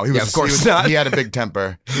 No. He was, of course not. He had a big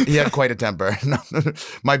temper. He had quite a temper.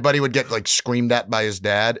 My buddy would get like screamed at by his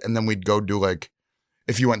dad, and then we'd go do like,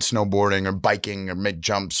 if you went snowboarding or biking or make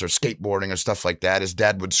jumps or skateboarding or stuff like that, his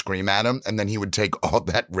dad would scream at him, and then he would take all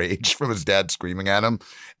that rage from his dad screaming at him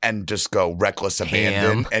and just go reckless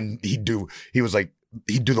abandon. And he'd do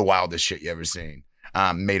the wildest shit you ever seen.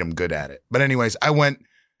 Made him good at it. But anyways, I went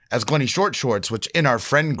as Glenny Short Shorts, which in our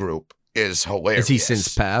friend group is hilarious. Is he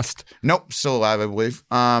since passed? Nope, still alive, I believe.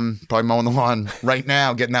 Probably mowing the lawn right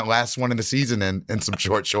now, getting that last one of the season in some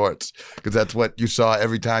short shorts, because that's what you saw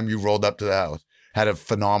every time you rolled up to the house. had a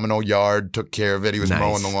phenomenal yard, took care of it. He was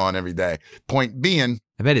mowing the lawn every day. Point being,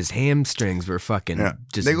 I bet his hamstrings were fucking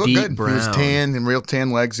just they look deep good. brown. He was tan and real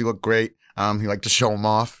tan legs. He looked great. He liked to show them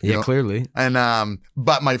off. Yeah, know? Clearly. And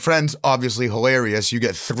but my friend's obviously hilarious. You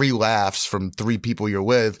get 3 laughs from 3 people you're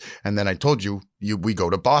with, and then I told you we go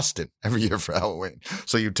to Boston every year for Halloween.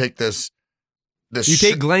 So you take this. You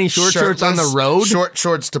take Glenny short shorts on the road? Short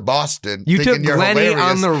shorts to Boston. You took Glenny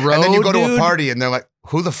on the road, and then you go to dude? a party, and they're like,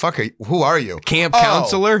 "Who the fuck are you? Who are you? Camp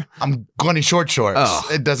counselor? I'm Glenny short shorts." Oh,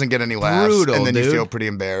 it doesn't get any laughs, brutal, and then dude. you feel pretty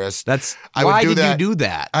embarrassed. Why did you do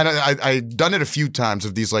that? I've done it a few times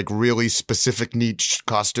of these like really specific niche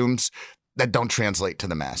costumes that don't translate to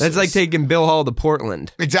the masses. That's like taking Bill Hall to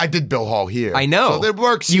Portland. I did Bill Hall here. I know. So it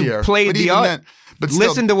works here. You played the art. But still,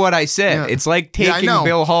 listen to what I said. Yeah. It's like taking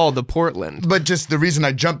Bill Hall to Portland. But just the reason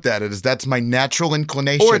I jumped at it is that's my natural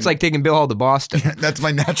inclination. Or it's like taking Bill Hall to Boston. That's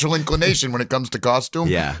my natural inclination when it comes to costume.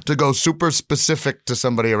 Yeah. To go super specific to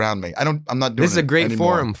somebody around me. I'm not doing it This is a great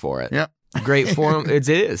anymore. forum for it. Yeah. Great forum. It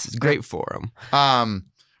is. It's a great forum.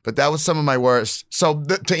 But that was some of my worst. So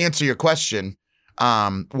to answer your question,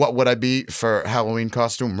 what would I be for Halloween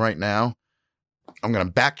costume right now? I'm going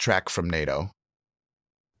to backtrack from NATO.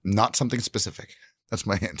 Not something specific. That's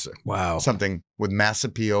my answer. Wow. Something with mass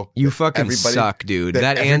appeal. You fucking suck, dude.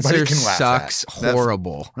 That answer sucks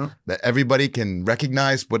horrible. That everybody can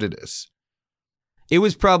recognize what it is. It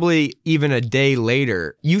was probably even a day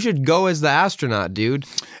later. You should go as the astronaut, dude.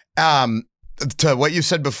 To what you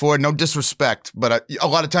said before, no disrespect, but a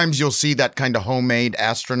lot of times you'll see that kind of homemade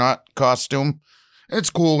astronaut costume. It's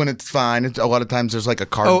cool and it's fine. A lot of times there's like a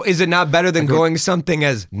card. Oh, is it not better than going something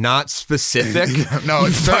as not specific? No,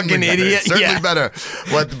 it's fucking idiot. It's certainly better.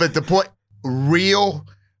 But the point, real,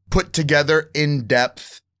 put together, in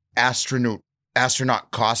depth astronaut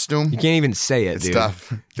costume. You can't even say it, dude.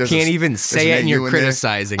 Stuff. You can't even say it, and you're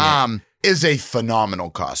criticizing it. Is a phenomenal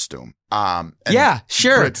costume. Yeah,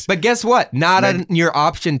 sure. But guess what? Not on your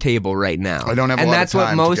option table right now. I don't have a lot of time. And that's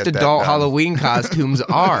what most adult Halloween costumes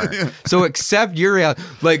are. So accept your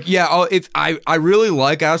if I really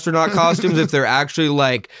like astronaut costumes if they're actually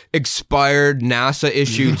like expired NASA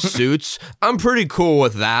issued suits. I'm pretty cool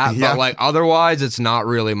with that. Yeah. But like otherwise it's not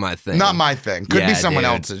really my thing. Not my thing. Could be someone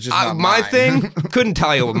else's. Just not my mine. thing. Couldn't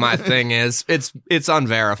tell you what my thing is. It's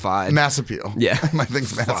unverified. Mass appeal. Yeah. My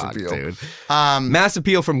thing's mass appeal. Dude. Mass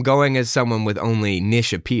appeal from going as someone with only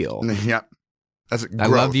niche appeal. Yeah. That's growth. I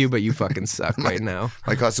love you, but you fucking suck right now.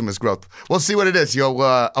 My costume is growth. We'll see what it is.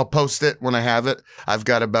 I'll post it when I have it. I've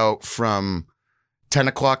got about from 10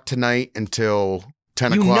 o'clock tonight until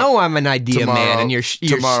 10 o'clock. You know I'm an idea man, and you're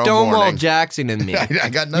Stonewall Jackson and me. I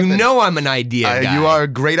got nothing. You know I'm an idea guy. You are a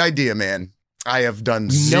great idea man. I have done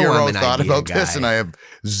zero thought about this, and I have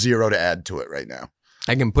zero to add to it right now.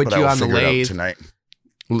 I can put you on the lathe tonight.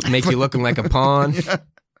 Make you looking like a pawn. Yeah.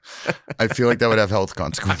 I feel like that would have health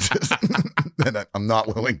consequences that I'm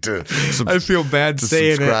not willing to. I feel bad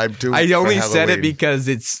saying subscribe it. To I only said it because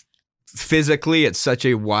it's such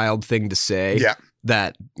a wild thing to say. Yeah.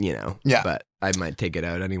 That Yeah. But I might take it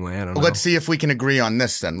out anyway. I don't know. Let's see if we can agree on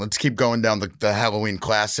this. Then let's keep going down the Halloween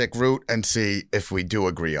classic route and see if we do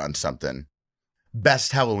agree on something.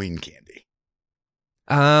 Best Halloween candy.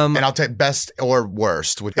 And I'll take best or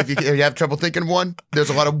worst. If you have trouble thinking of one, there's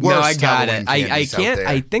a lot of worst. No, I got Halloween it. I can't. Out there.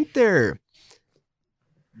 I think they're.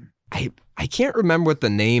 I can't remember what the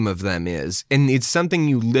name of them is, and it's something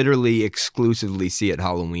you literally exclusively see at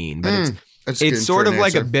Halloween. But it's sort of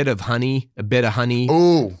like a bit of honey.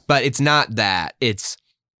 Ooh, but it's not that. It's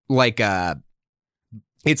like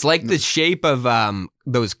It's like the shape of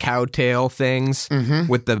those cowtail things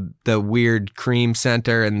with the weird cream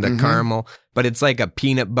center and the caramel, but it's like a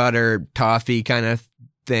peanut butter toffee kind of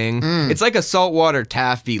thing. It's like a saltwater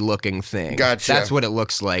taffy looking thing. Gotcha. That's what it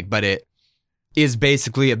looks like, but it is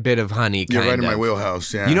basically a bit of honey. You're right in my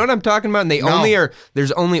wheelhouse. Yeah. You know what I'm talking about? And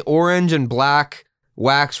there's only orange and black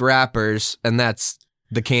wax wrappers, and that's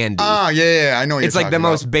the candy. Oh yeah, I know. What it's like the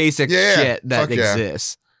most basic shit that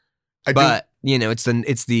exists. But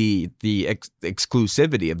it's the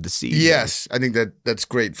exclusivity of the season. Yes, I think that's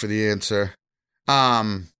great for the answer.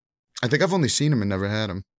 I think I've only seen him and never had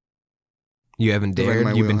him. You haven't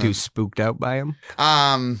dared? You've been too spooked out by him?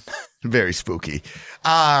 Very spooky.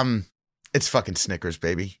 It's fucking Snickers,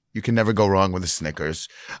 baby. You can never go wrong with a Snickers.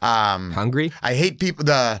 Hungry? I hate people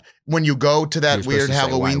when you go to that weird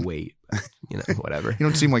Halloween. Why wait? Whatever. You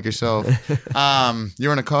don't seem like yourself.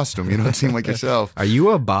 You're in a costume. You don't seem like yourself. Are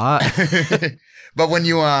you a bot? But when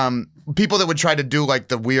you people that would try to do like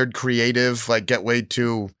the weird creative, like get way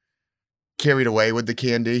too carried away with the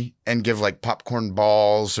candy and give like popcorn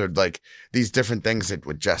balls or like these different things that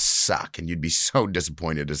would just suck, and you'd be so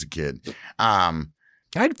disappointed as a kid.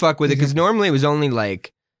 I'd fuck with it because normally it was only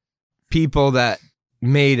like people that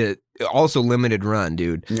made it also limited run,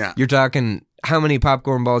 dude. Yeah. You're talking how many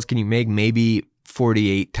popcorn balls can you make? Maybe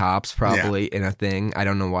 48 tops probably in a thing. I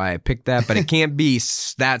don't know why I picked that, but it can't be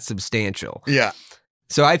that substantial. Yeah.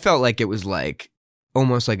 So I felt like it was like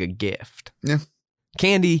almost like a gift. Yeah.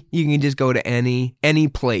 Candy, you can just go to any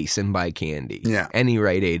place and buy candy. Yeah. Any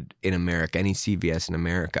Rite Aid in America, any CVS in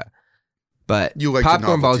America. But you like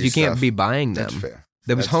popcorn balls, you can't stuff. be buying them. That's fair.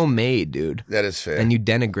 That was homemade, dude. That is fair. And you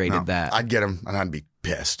denigrated that. I'd get them and I'd be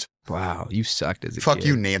pissed. Wow, you sucked as a kid. Fuck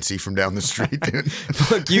you, Nancy from down the street, dude.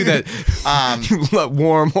 Fuck you, that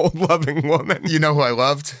warm, old, loving woman. You know who I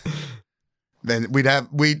loved? Then we'd have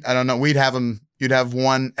them. You'd have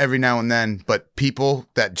one every now and then, but people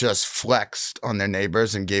that just flexed on their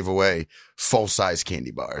neighbors and gave away full-size candy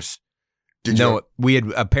bars. We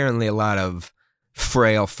had apparently a lot of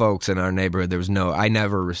frail folks in our neighborhood. I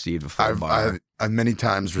never received a full bar. I've many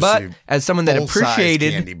times received, but as someone that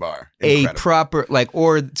appreciated candy bar, a proper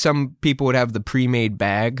or some people would have the pre-made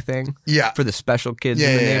bag thing, for the special kids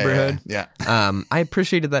in the neighborhood. Yeah. I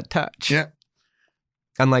appreciated that touch. Yeah.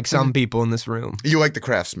 Unlike some people in this room, you like the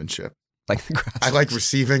craftsmanship. I like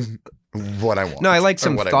receiving what I want. No, I like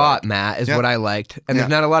some thought, Matt, is what I liked. And there's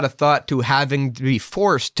not a lot of thought to having to be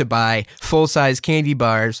forced to buy full-size candy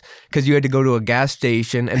bars because you had to go to a gas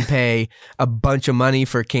station and pay a bunch of money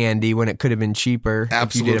for candy when it could have been cheaper.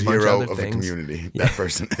 Absolute if you did a bunch hero of other of things. the community. That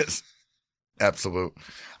person is. Absolute.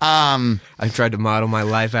 I've tried to model my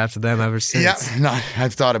life after them ever since. Yeah, no,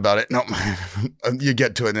 I've thought about it. No, you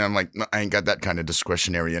get to it, and I'm like, no, I ain't got that kind of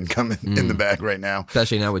discretionary income in the bag right now.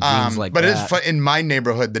 Especially now with jeans like but that. But it is fun. In my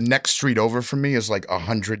neighborhood, the next street over from me is like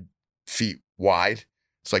 100 feet wide.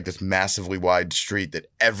 It's like this massively wide street that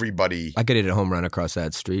everybody. I could hit a home run across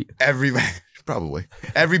that street. Probably.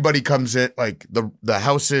 Everybody comes in, like the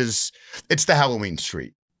houses. It's the Halloween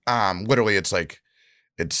street. Literally, it's like.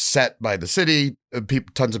 It's set by the city.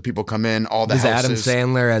 Tons of people come in. All the houses.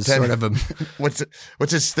 Adam Sandler as sort of a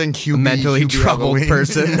what's his thing? Hubie, mentally troubled Halloween.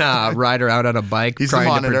 person ride around on a bike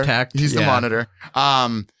trying to protect. He's the monitor.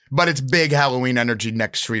 But it's big Halloween energy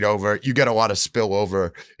next street over. You get a lot of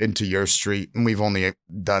spillover into your street, and we've only ever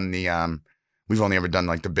done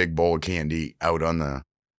like the big bowl of candy out on the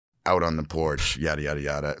porch, yada, yada,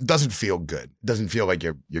 yada. It doesn't feel good. It doesn't feel like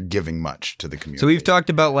you're giving much to the community. So we've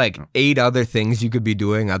talked about like 8 other things you could be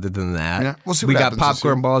doing other than that. Yeah, we'll see we what got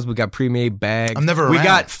popcorn balls. We got pre-made bags. I'm never around. We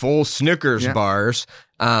got full Snickers bars.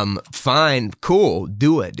 Fine. Cool.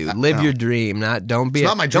 Do it, dude. Live your dream. Don't be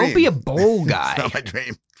a bowl guy. It's not my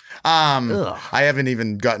dream. I haven't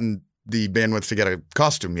even gotten the bandwidth to get a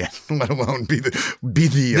costume yet, let alone be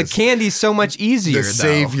the candy's so much easier. The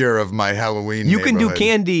savior of my Halloween. You can do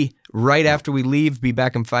candy right after we leave. Be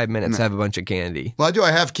back in 5 minutes. Have a bunch of candy. Well,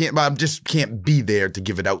 I have candy, but I just can't be there to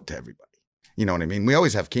give it out to everybody. You know what I mean? We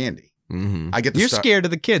always have candy. Mm-hmm. I get. You're scared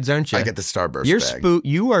of the kids, aren't you? I get the Starburst bag.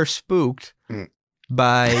 You are spooked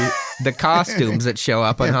by the costumes that show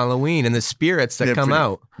up on Halloween and the spirits that come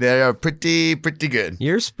out. They are pretty good.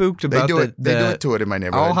 You're spooked about they do it to it in my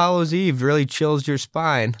neighborhood. All Hallows Eve really chills your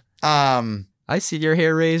spine. I see your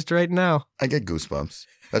hair raised right now. I get goosebumps.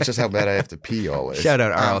 That's just how bad I have to pee always. Shout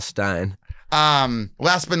out Arl Stein.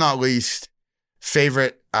 Last but not least,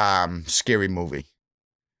 favorite scary movie.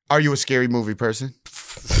 Are you a scary movie person?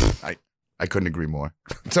 I couldn't agree more.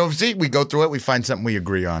 So see, we go through it, we find something we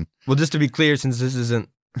agree on. Well, just to be clear, since this is in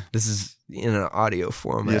an audio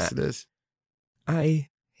format. Yes, it is. I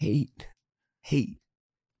hate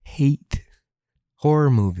horror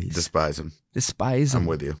movies. Despise them. I'm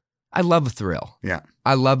with you. I love a thrill. Yeah.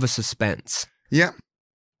 I love a suspense. Yeah.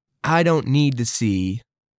 I don't need to see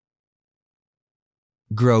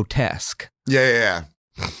grotesque. Yeah.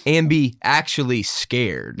 And be actually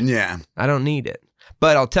scared. Yeah. I don't need it.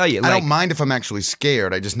 But I'll tell you, I don't mind if I'm actually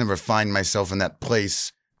scared. I just never find myself in that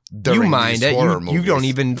place during you mind these it. horror movies. You don't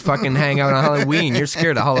even fucking hang out on Halloween. You're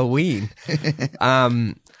scared of Halloween.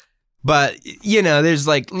 But there's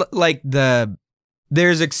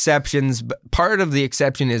there's exceptions. But part of the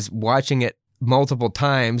exception is watching it multiple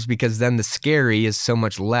times because then the scary is so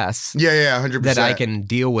much less. Yeah, 100%. That I can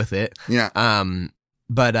deal with it. Yeah.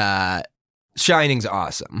 But Shining's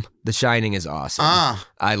awesome. The Shining is awesome.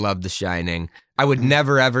 I love The Shining. I would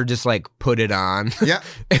never ever just put it on. Yeah.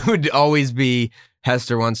 It would always be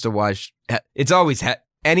Hester wants to watch. It's always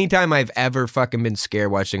anytime I've ever fucking been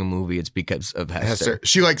scared watching a movie, it's because of Hester.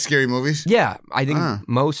 She likes scary movies? Yeah. I think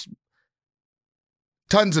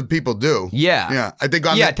tons of people do. Yeah. Yeah. I think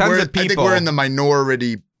tons of people. I think we're in the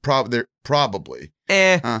minority probably.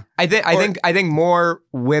 I think more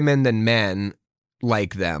women than men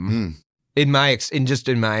like them in my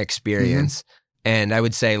experience, and I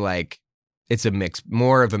would say like it's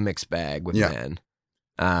more of a mixed bag with men.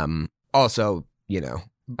 Also,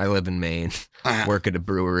 I live in Maine, work at a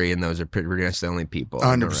brewery, and those are pretty much the only people.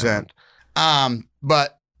 100%.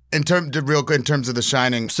 But in terms of The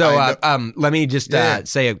Shining, so let me just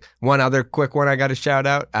say one other quick one. I got to shout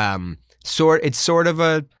out. It's sort of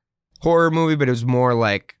a horror movie, but it was more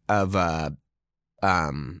like of a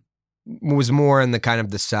was more in the kind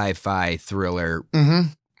of the sci-fi thriller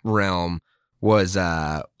realm. Was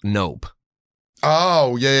Nope.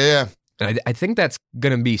 Oh yeah. And I think that's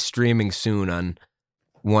gonna be streaming soon on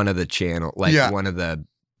one of the channel, one of the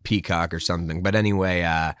Peacock or something. But anyway,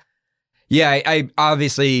 I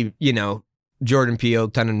obviously, Jordan Peele,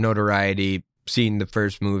 ton of notoriety, seen the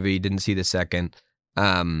first movie, didn't see the second,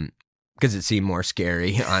 because it seemed more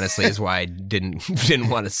scary, honestly, is why I didn't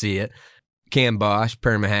want to see it. Cam Bosch,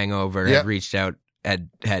 Perma Hangover, had reached out,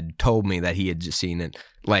 had told me that he had just seen it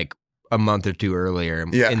like a month or two earlier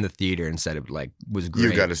in the theater and said it was great.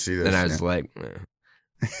 You got to see this. And I was like,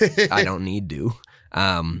 I don't need to.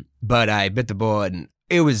 But I bit the bullet, and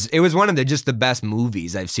it was one of the best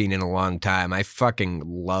movies I've seen in a long time. I fucking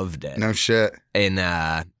loved it. No shit. And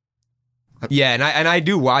and I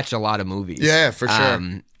do watch a lot of movies. Yeah, for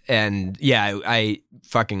sure. And I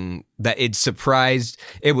fucking it surprised.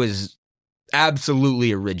 It was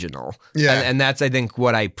absolutely original. Yeah. And that's I think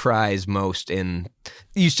what I prize most in.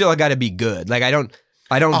 You still got to be good. Like I don't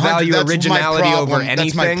value originality over anything.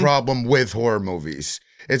 That's my problem with horror movies.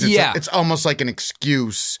 It's almost like an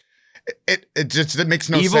excuse. It makes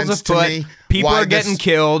no sense to me. People are getting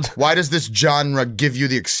killed. Why does this genre give you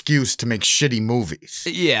the excuse to make shitty movies?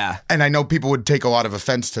 Yeah. And I know people would take a lot of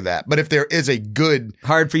offense to that. But if there is a good...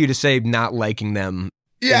 Hard for you to say not liking them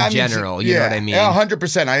in general. You know what I mean? Yeah,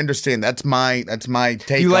 100%. I understand. That's my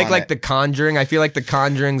take. You like The Conjuring? I feel like The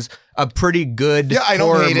Conjuring's a pretty good I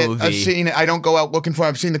don't hate movie. it. I've seen it. I don't go out looking for it.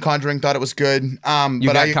 I've seen The Conjuring, thought it was good. You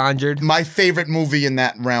got conjured? My favorite movie in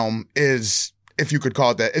that realm is, if you could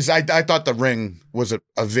call it that, is I thought The Ring was a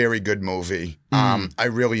very good movie. I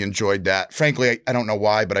really enjoyed that. Frankly, I don't know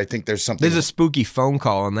why, but I think there's something. There's a spooky phone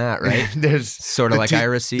call on that, right? There's sort of like I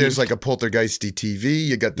received. There's like a poltergeisty TV.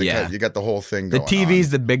 You got the whole thing going on. The TV's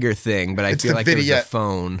the bigger thing, but I feel like there's a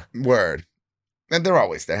phone. Word. And there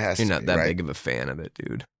has to be. You're not that big of a fan of it,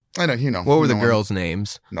 dude. I know, What were the girls'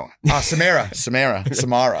 names? No. Samara.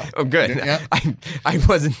 Oh, good. Yeah. I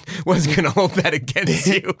wasn't going to hold that against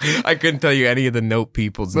you. I couldn't tell you any of the Nope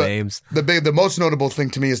people's names. The most notable thing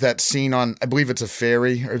to me is that scene on, I believe it's a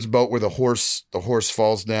ferry or it's a boat where the horse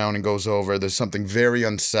falls down and goes over. There's something very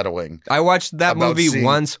unsettling. I watched that movie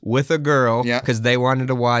once with a girl because they wanted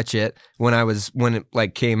to watch it when it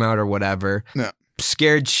like came out or whatever. Yeah.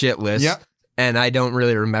 Scared shitless. Yeah. And I don't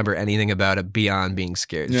really remember anything about it beyond being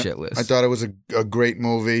scared shitless. I thought it was a great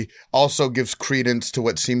movie. Also gives credence to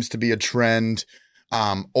what seems to be a trend.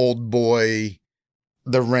 Old Boy,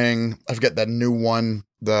 The Ring. I forget that new one.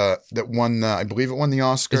 That won I believe it won the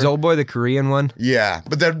Oscar. Is Old Boy the Korean one? Yeah,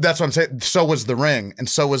 but that's what I'm saying. So was The Ring, and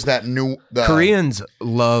so was that new. Koreans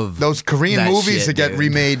love those Korean movies that get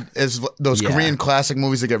remade as those Korean classic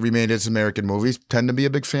movies that get remade as American movies. Tend to be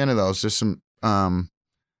a big fan of those. There's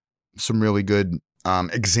some really good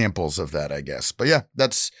examples of that, I guess. But yeah,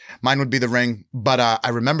 mine would be The Ring. But I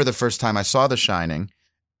remember the first time I saw The Shining,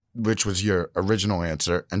 which was your original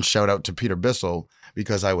answer, and shout out to Peter Bissell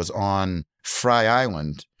because I was on Fry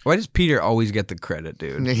Island. Why does Peter always get the credit,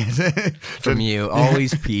 dude? From you.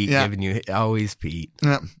 Always Pete, giving you always Pete.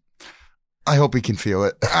 Yeah. I hope he can feel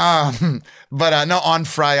it. But no, on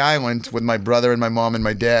Fry Island with my brother and my mom and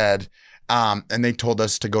my dad, and they told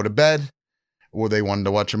us to go to bed. Well, they wanted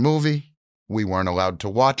to watch a movie. We weren't allowed to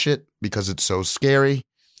watch it because it's so scary.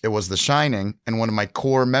 It was The Shining, and one of my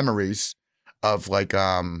core memories of like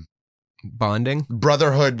bonding,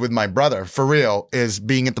 brotherhood with my brother, for real, is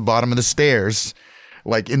being at the bottom of the stairs,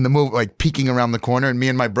 like in the movie, like peeking around the corner, and me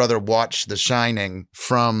and my brother watched The Shining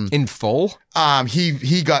from in full. My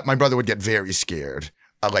brother would get very scared.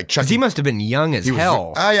 Like Chucky, he must have been young as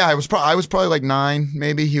hell. Yeah, I was probably like 9,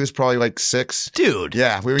 maybe. He was probably like 6. Dude,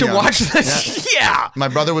 yeah, we were to young. Watch this. Yeah, my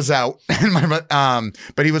brother was out, and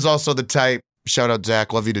but he was also the type. Shout out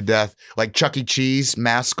Zach, love you to death. Like Chuck E. Cheese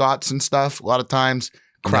mascots and stuff. A lot of times,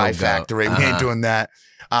 Cry Factory. We ain't doing that.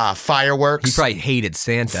 Fireworks. He probably hated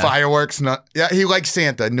Santa. Fireworks. He liked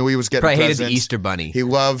Santa. Knew he was getting probably presents. Hated the Easter Bunny. He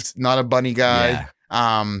loved not a bunny guy.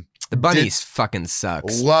 Yeah. The bunnies fucking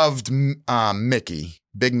sucks. Loved Mickey.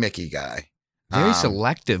 Big Mickey guy. Very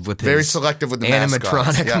selective with the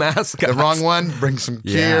animatronic mascots. The wrong one, bring some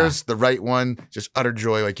tears. The right one, just utter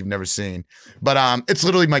joy like you've never seen. But it's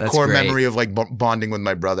literally my core memory of like bonding with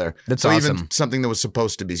my brother. That's awesome. Even something that was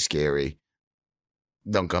supposed to be scary,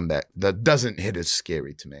 don't come back. That doesn't hit as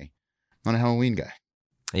scary to me. I'm not a Halloween guy.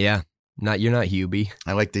 Yeah. You're not Hubie.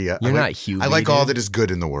 I like the. You're not Hubie. I like all that is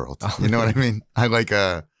good in the world. Oh, you know what I mean? I like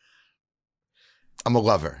I'm a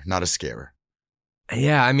lover, not a scarer.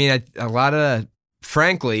 Yeah, I mean,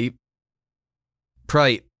 frankly,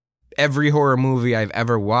 probably every horror movie I've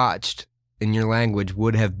ever watched in your language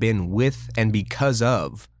would have been with and because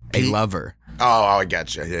of a lover. Oh, I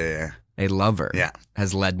gotcha. Yeah. A lover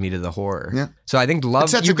has led me to the horror. Yeah. So I think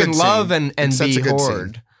you can love and be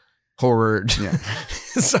horrored. Horrored. Yeah.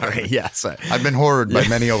 Sorry. Yeah. Sorry. I've been horrored by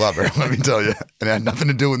many a lover, let me tell you. And it had nothing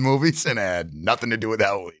to do with movies and it had nothing to do with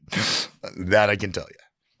Halloween. That I can tell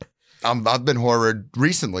you. I've been horrored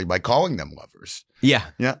recently by calling them lovers. Yeah.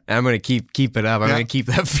 Yeah. I'm going to keep it up. I'm going to keep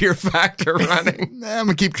that fear factor running. I'm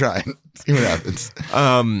going to keep trying. See what happens.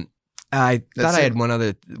 I thought I had one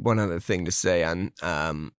other thing to say on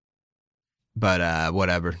but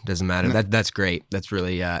whatever, doesn't matter. That's great. That's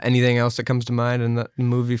really anything else that comes to mind in the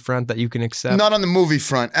movie front that you can accept? Not on the movie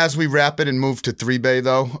front. As we wrap it and move to 3-Bay,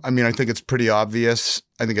 though, I mean, I think it's pretty obvious.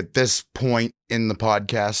 I think at this point in the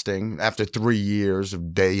podcasting, after 3 years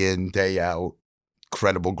of day in, day out,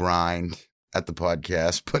 incredible grind at the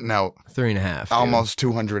podcast, putting out 3.5, almost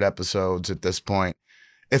 200 episodes at this point.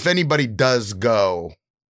 If anybody does go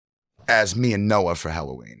as me and Noah for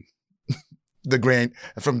Halloween,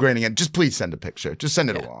 from Granny Ann, just please send a picture. Just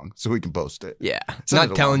send it along so we can post it. Yeah.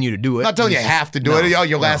 Not telling you to do it. Not telling you have to do it. Oh,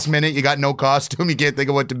 you're last minute. You got no costume. You can't think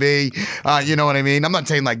of what to be. You know what I mean? I'm not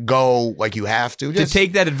saying like go like you have to. To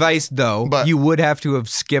take that advice, though, you would have to have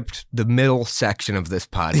skipped the middle section of this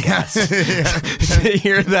podcast. To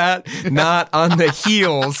hear that, not on the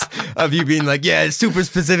heels of you being like, yeah, super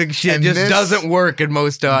specific shit and just doesn't work in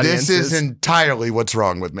most audiences. This is entirely what's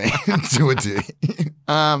wrong with me. To a T.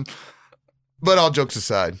 But all jokes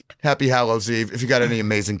aside, happy Hallows Eve. If you got any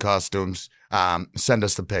amazing costumes, send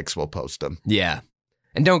us the pics. We'll post them. Yeah.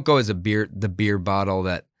 And don't go as the beer bottle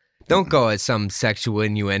that, don't go as some sexual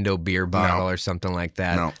innuendo beer bottle or something like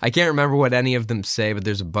that. No. I can't remember what any of them say, but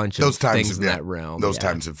there's a bunch of things in that realm. Those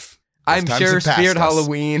times have I'm sure Spirit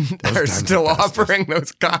Halloween are still offering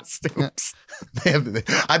those costumes.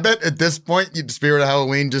 I bet at this point, Spirit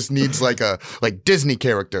Halloween just needs like Disney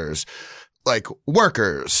characters, like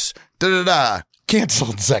workers,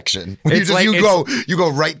 canceled section. You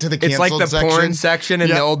go right to the canceled section. It's like the section. Porn section in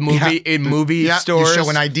the old movie in movie stores. You show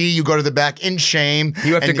an ID, you go to the back in shame.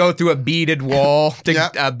 You have to go through a beaded wall,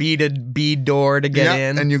 a bead door to get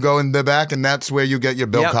in. And you go in the back, and that's where you get your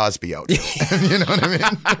Bill Cosby outfit. You know what I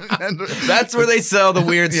mean? That's where they sell the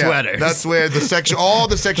weird sweaters. That's where all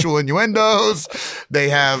the sexual innuendos. They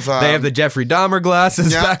have the Jeffrey Dahmer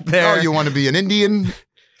glasses back there. Oh, you want to be an Indian?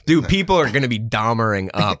 Dude, people are going to be Dahmering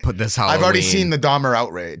up this Halloween. I've already seen the Dahmer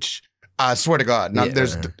outrage. I swear to God. Now,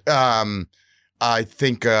 there's, I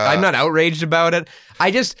think... I'm not outraged about it. I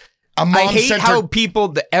hate how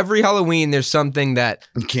people, every Halloween, there's something that...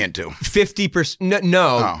 You can't do.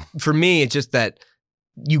 50%... For me, it's just that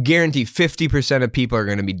you guarantee 50% of people are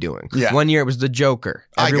going to be doing. Yeah. One year, it was the Joker.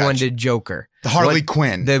 Everyone did Joker. The Harley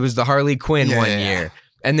Quinn. There was the Harley Quinn year.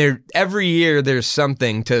 And every year, there's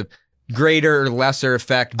something to... greater or lesser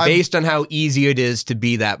effect based on how easy it is to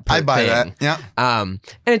be that I buy that. Yeah. And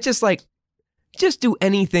it's just like, just do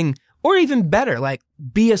anything, or even better, like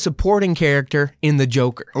be a supporting character in the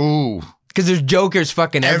Joker. Ooh. Because there's Jokers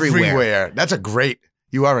fucking everywhere. That's a great.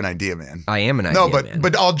 You are an idea man. I am an idea man.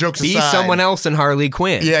 But all jokes aside. Be someone else in Harley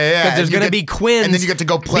Quinn. Yeah. Because there's going to be Quinns. And then you get to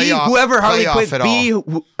go play off. Whoever Harley Quinn be.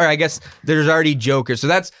 Or I guess there's already Jokers. So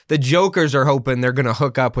that's, the Jokers are hoping they're going to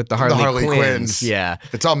hook up with the Harley Quinns. Yeah.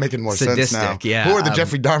 It's all making more sense now. Yeah. Who are the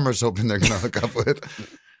Jeffrey Dahmers hoping they're going to hook up with?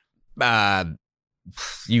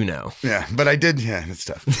 Yeah, but I did. Yeah, it's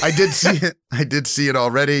tough. I did see it. I did see it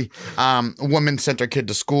already. A woman sent her kid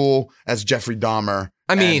to school as Jeffrey Dahmer.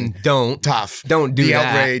 I mean, don't do that. The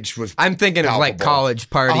outrage was. I'm thinking palpable. Of like college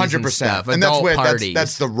parties, 100%, and stuff. And that's where parties.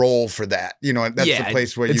 That's the role for that. You know, that's the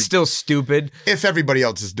place where it's still stupid if everybody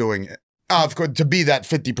else is doing it. Of course, to be that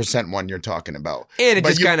 50% one you're talking about, and it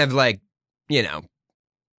just kind of like, you know.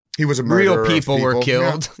 He was a murderer. Real people were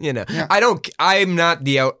killed. Yeah. You know, I'm not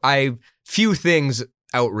few things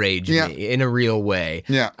outrage me in a real way.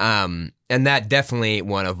 Yeah. And that definitely ain't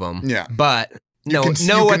one of them. Yeah. But know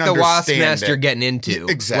what the wasp nest you're getting into.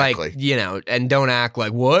 Exactly. Like, you know, and don't act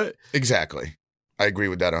like what? Exactly. I agree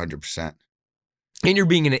with that 100%. And you're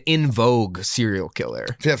being an in vogue serial killer.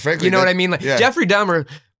 Yeah, frankly. You know what I mean? Like Jeffrey Dahmer,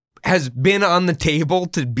 has been on the table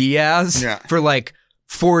to be as for like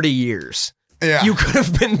 40 years. Yeah. You could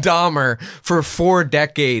have been Dahmer for 4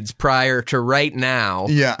 decades prior to right now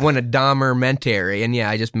when a Dahmermentary, and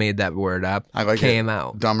I just made that word up, came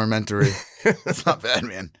out. Dahmermentary. It's not bad,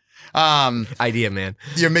 man. Idea, man.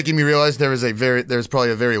 You're making me realize there's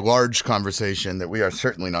probably a very large conversation that we are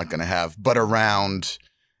certainly not going to have, but around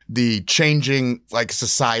the changing like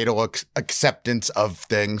societal acceptance of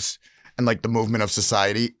things and like the movement of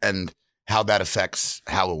society and how that affects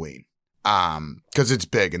Halloween. Because it's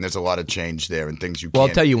big and there's a lot of change there and things I'll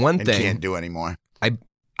tell you one thing. Can't do anymore.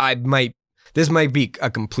 This might be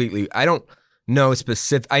a completely, I don't know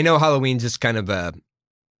specific. I know Halloween's just kind of a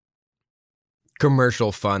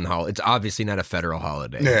commercial fun holiday. It's obviously not a federal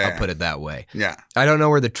holiday. I'll put it that way. Yeah. I don't know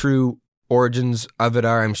where the true origins of it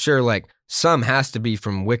are. I'm sure like some has to be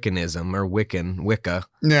from Wiccanism or Wicca.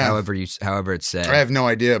 Yeah. However it's said. I have no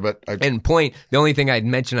idea, but the only thing I'd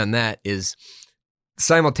mention on that is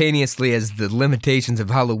simultaneously as the limitations of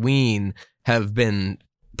Halloween have been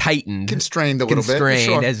tightened, constrained a little bit,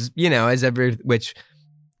 sure. as which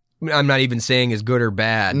I'm not even saying is good or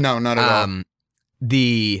bad. No, not at all.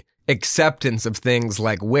 The acceptance of things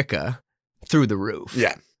like Wicca through the roof.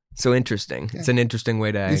 Yeah. So interesting. Yeah. It's an interesting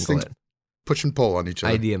way to angle it. Push and pull on each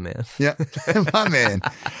other. Idea, man. Yeah, my man.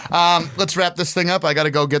 Let's wrap this thing up. I got to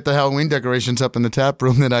go get the Halloween decorations up in the tap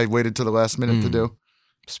room that I waited till the last minute to do.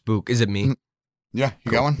 Spook. Is it me? Yeah,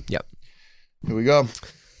 you got one? Yep. Here we go.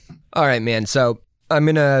 All right, man. So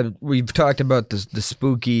we've talked about the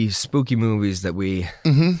spooky movies that we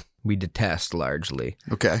detest largely.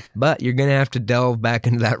 Okay. But you're going to have to delve back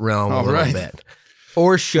into that realm a little bit.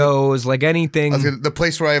 Or shows, like anything. The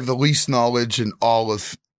place where I have the least knowledge in all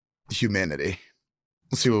of humanity.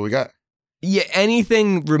 Let's see what we got. Yeah,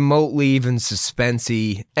 anything remotely even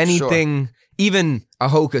suspensey, anything, even a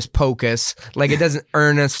Hocus Pocus, like it doesn't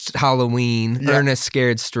Ernest Halloween, Ernest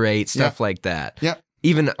Scared Straight, stuff like that. Yeah.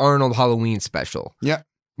 Even Arnold Halloween special. Yeah.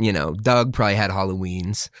 Doug probably had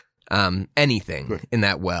Halloweens. Anything in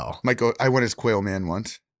that well. Michael, I went as Quail Man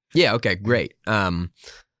once. Yeah, okay, great.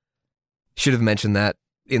 Should have mentioned that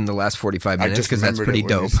in the last 45 minutes because that's pretty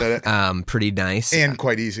dope. Pretty nice. And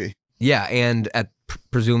quite easy. Yeah, and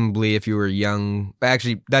presumably if you were young,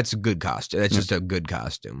 actually, that's a good costume. That's just a good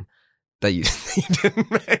costume that you didn't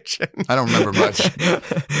mention. I don't remember much.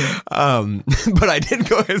 But I did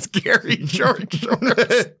go as Gary Short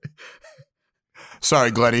Shorts. Sorry,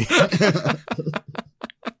 Glenny. So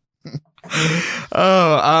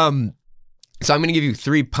I'm going to give you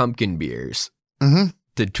 3 pumpkin beers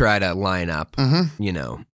to try to line up, All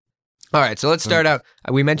right, so let's start out.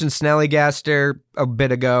 We mentioned Snallygaster a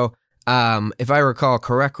bit ago. If I recall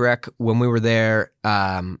correct, when we were there,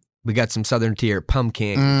 we got some Southern Tier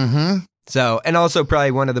Pumpkin. Mm-hmm. So, and also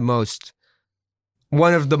probably one of the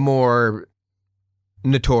more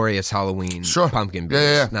notorious Halloween pumpkin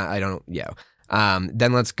beers.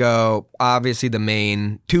 Then let's go, obviously the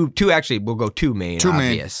main, we'll go two main,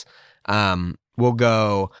 obvious. We'll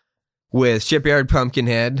go with Shipyard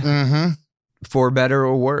Pumpkinhead. Mm-hmm. For better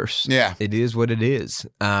or worse. Yeah. It is what it is.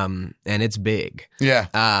 And it's big. Yeah.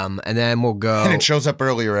 And then we'll go. And it shows up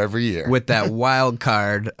earlier every year. With that wild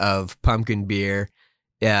card of pumpkin beer,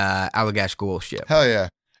 Allagash Ghoul Ship. Hell yeah.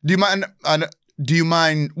 Do you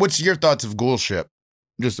mind, what's your thoughts of Ghoul Ship?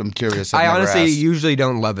 I'm curious. I honestly usually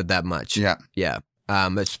don't love it that much. Yeah. Yeah.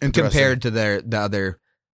 It's compared to the other.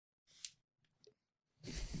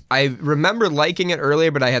 I remember liking it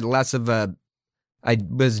earlier, but I had I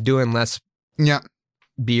was doing less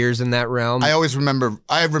beers in that realm. I remember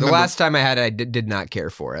the last time I had it, I did not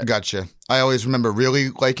care for it. Gotcha. I always remember really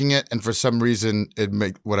liking it, and for some reason, it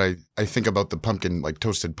make what I think about the pumpkin, like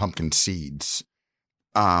toasted pumpkin seeds.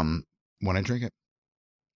 When I drink it,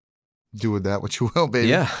 do with that what you will, baby.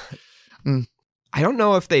 Yeah. I don't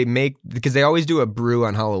know if they because they always do a brew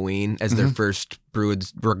on Halloween as their first brew,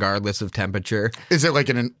 regardless of temperature. Is it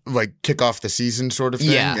like kick off the season sort of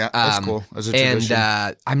thing? Yeah, that's cool. As a tradition.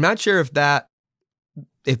 And I'm not sure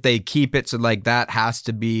if they keep it so like that has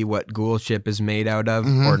to be what Ghoul Ship is made out of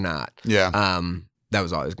or not. Yeah. That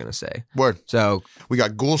was all I was gonna say. Word. So we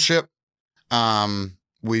got Ghoul Ship,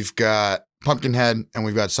 we've got Pumpkinhead, and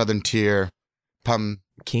we've got Southern Tier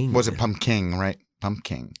King. Was it Pumpkin, right?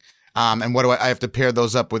 Pumpkin. And what do I have to pair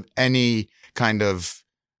those up with any kind of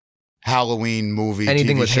Halloween movie,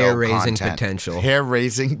 anything TV with show hair-raising content. potential.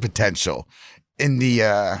 Hair-raising potential. In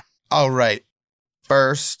the, all right.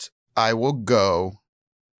 First, I will go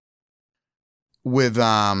with,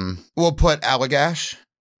 we'll put Allagash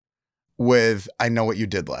with I Know What You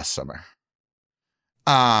Did Last Summer.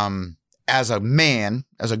 As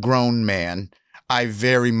a grown man, I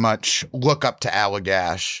very much look up to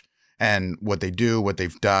Allagash and what they do, what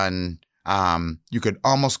they've done. You could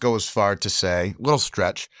almost go as far to say, little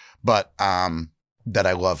stretch, but that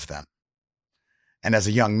I love them. And as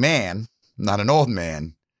a young man, not an old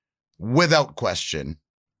man, without question,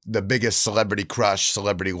 the biggest celebrity crush,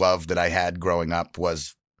 celebrity love that I had growing up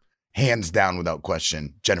was, hands down, without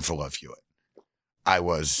question, Jennifer Love Hewitt. I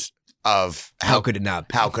was of... How could it not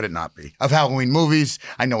be? How could it not be? Of Halloween movies,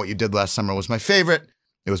 I Know What You Did Last Summer was my favorite.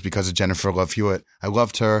 It was because of Jennifer Love Hewitt. I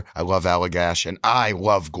loved her. I love Allagash. And I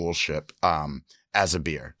love Ghoul Ship as a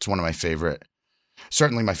beer. It's one of my favorite,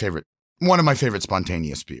 certainly my favorite, one of my favorite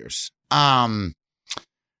spontaneous beers. The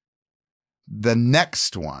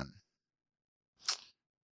next one.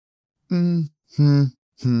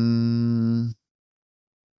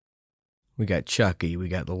 We got Chucky. We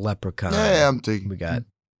got the Leprechaun. Yeah, we got...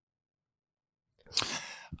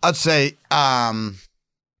 I'd say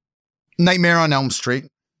Nightmare on Elm Street.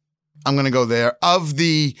 I'm going to go there. Of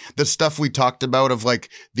the stuff we talked about, of like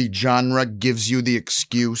the genre gives you the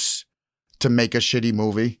excuse to make a shitty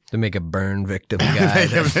movie. To make a burn victim guy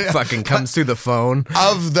that fucking comes through the phone.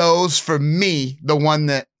 Of those, for me, the one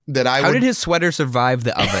that How did his sweater survive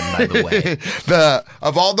the oven, by the way?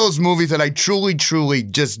 Of all those movies that I truly, truly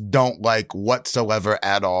just don't like whatsoever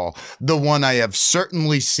at all, the one I have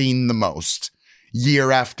certainly seen the most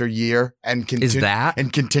year after year and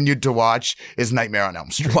continued to watch is Nightmare on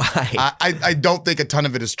Elm Street. Why? I don't think a ton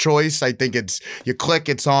of it is choice. I think it's you click,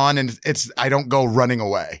 it's on, and I don't go running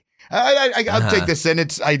away. I'll take this in.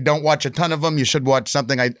 I don't watch a ton of them. You should watch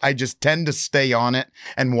something. I just tend to stay on it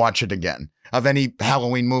and watch it again. Of any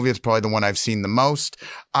Halloween movie, it's probably the one I've seen the most.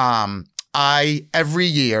 I every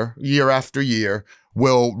year after year,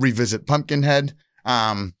 will revisit Pumpkinhead.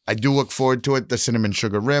 I do look forward to it. The Cinnamon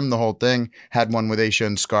Sugar Rim, the whole thing. Had one with Aisha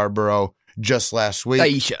and Scarborough just last week.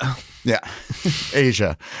 Aisha. Yeah.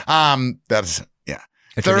 Aisha. That's, yeah.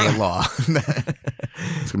 Law. It's going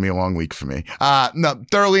to be a long week for me. No,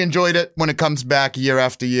 thoroughly enjoyed it. When it comes back year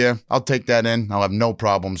after year, I'll take that in. I'll have no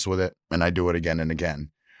problems with it. And I do it again and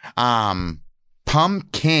again.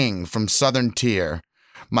 Pumpkin from Southern Tier.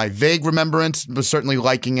 My vague remembrance was certainly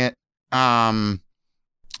liking it. Nothing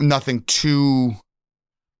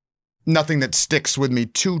that sticks with me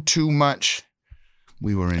too much.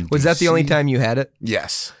 We were in Was DC. that the only time you had it?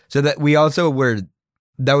 Yes. So that we also were,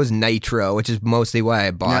 that was Nitro, which is mostly why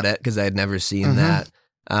I bought it, because I had never seen that.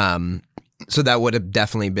 So that would have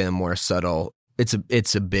definitely been more subtle. It's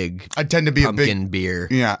a big I tend to be pumpkin a big beer.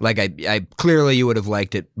 Yeah. Like I clearly you would have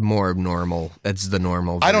liked it more normal. It's the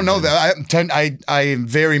normal version. I don't know that. I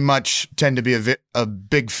very much tend to be a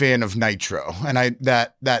big fan of Nitro, and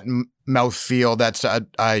that mouthfeel,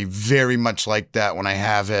 I very much like that when I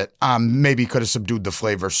have it. Maybe could have subdued the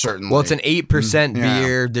flavor, certainly. Well, it's an 8%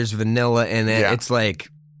 beer. There's vanilla in it. Yeah. It's like,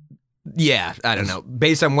 yeah, I don't know.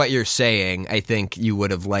 Based on what you're saying, I think you would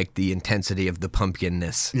have liked the intensity of the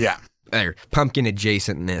pumpkinness. Yeah. Or pumpkin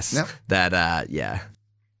adjacentness. Yep. That, yeah.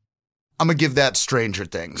 I'm going to give that Stranger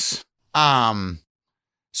Things.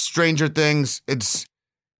 Stranger Things, It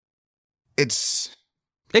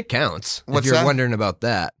counts. What's if you're that? wondering about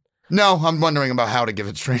that. No, I'm wondering about how to give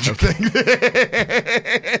it Stranger Things.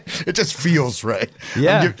 It just feels right.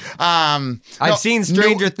 Yeah. I've seen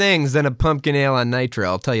Stranger Things than a pumpkin ale on Nitro.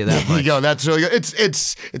 I'll tell you that much. There you go. That's really good.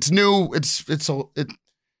 It's new. It's a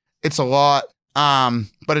lot.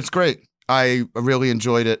 But it's great. I really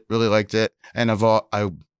enjoyed it. Really liked it. And I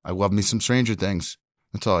love me some Stranger Things.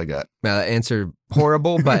 That's all I got. Now, that answer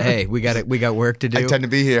horrible, but hey, we got work to do. I tend to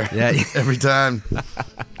be here. Yeah. Every time.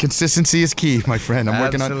 Consistency is key, my friend. I'm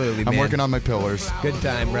working on my pillars. Good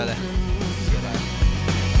time, brother.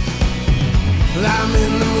 I'm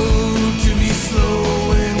in the mood to be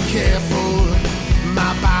slow and careful.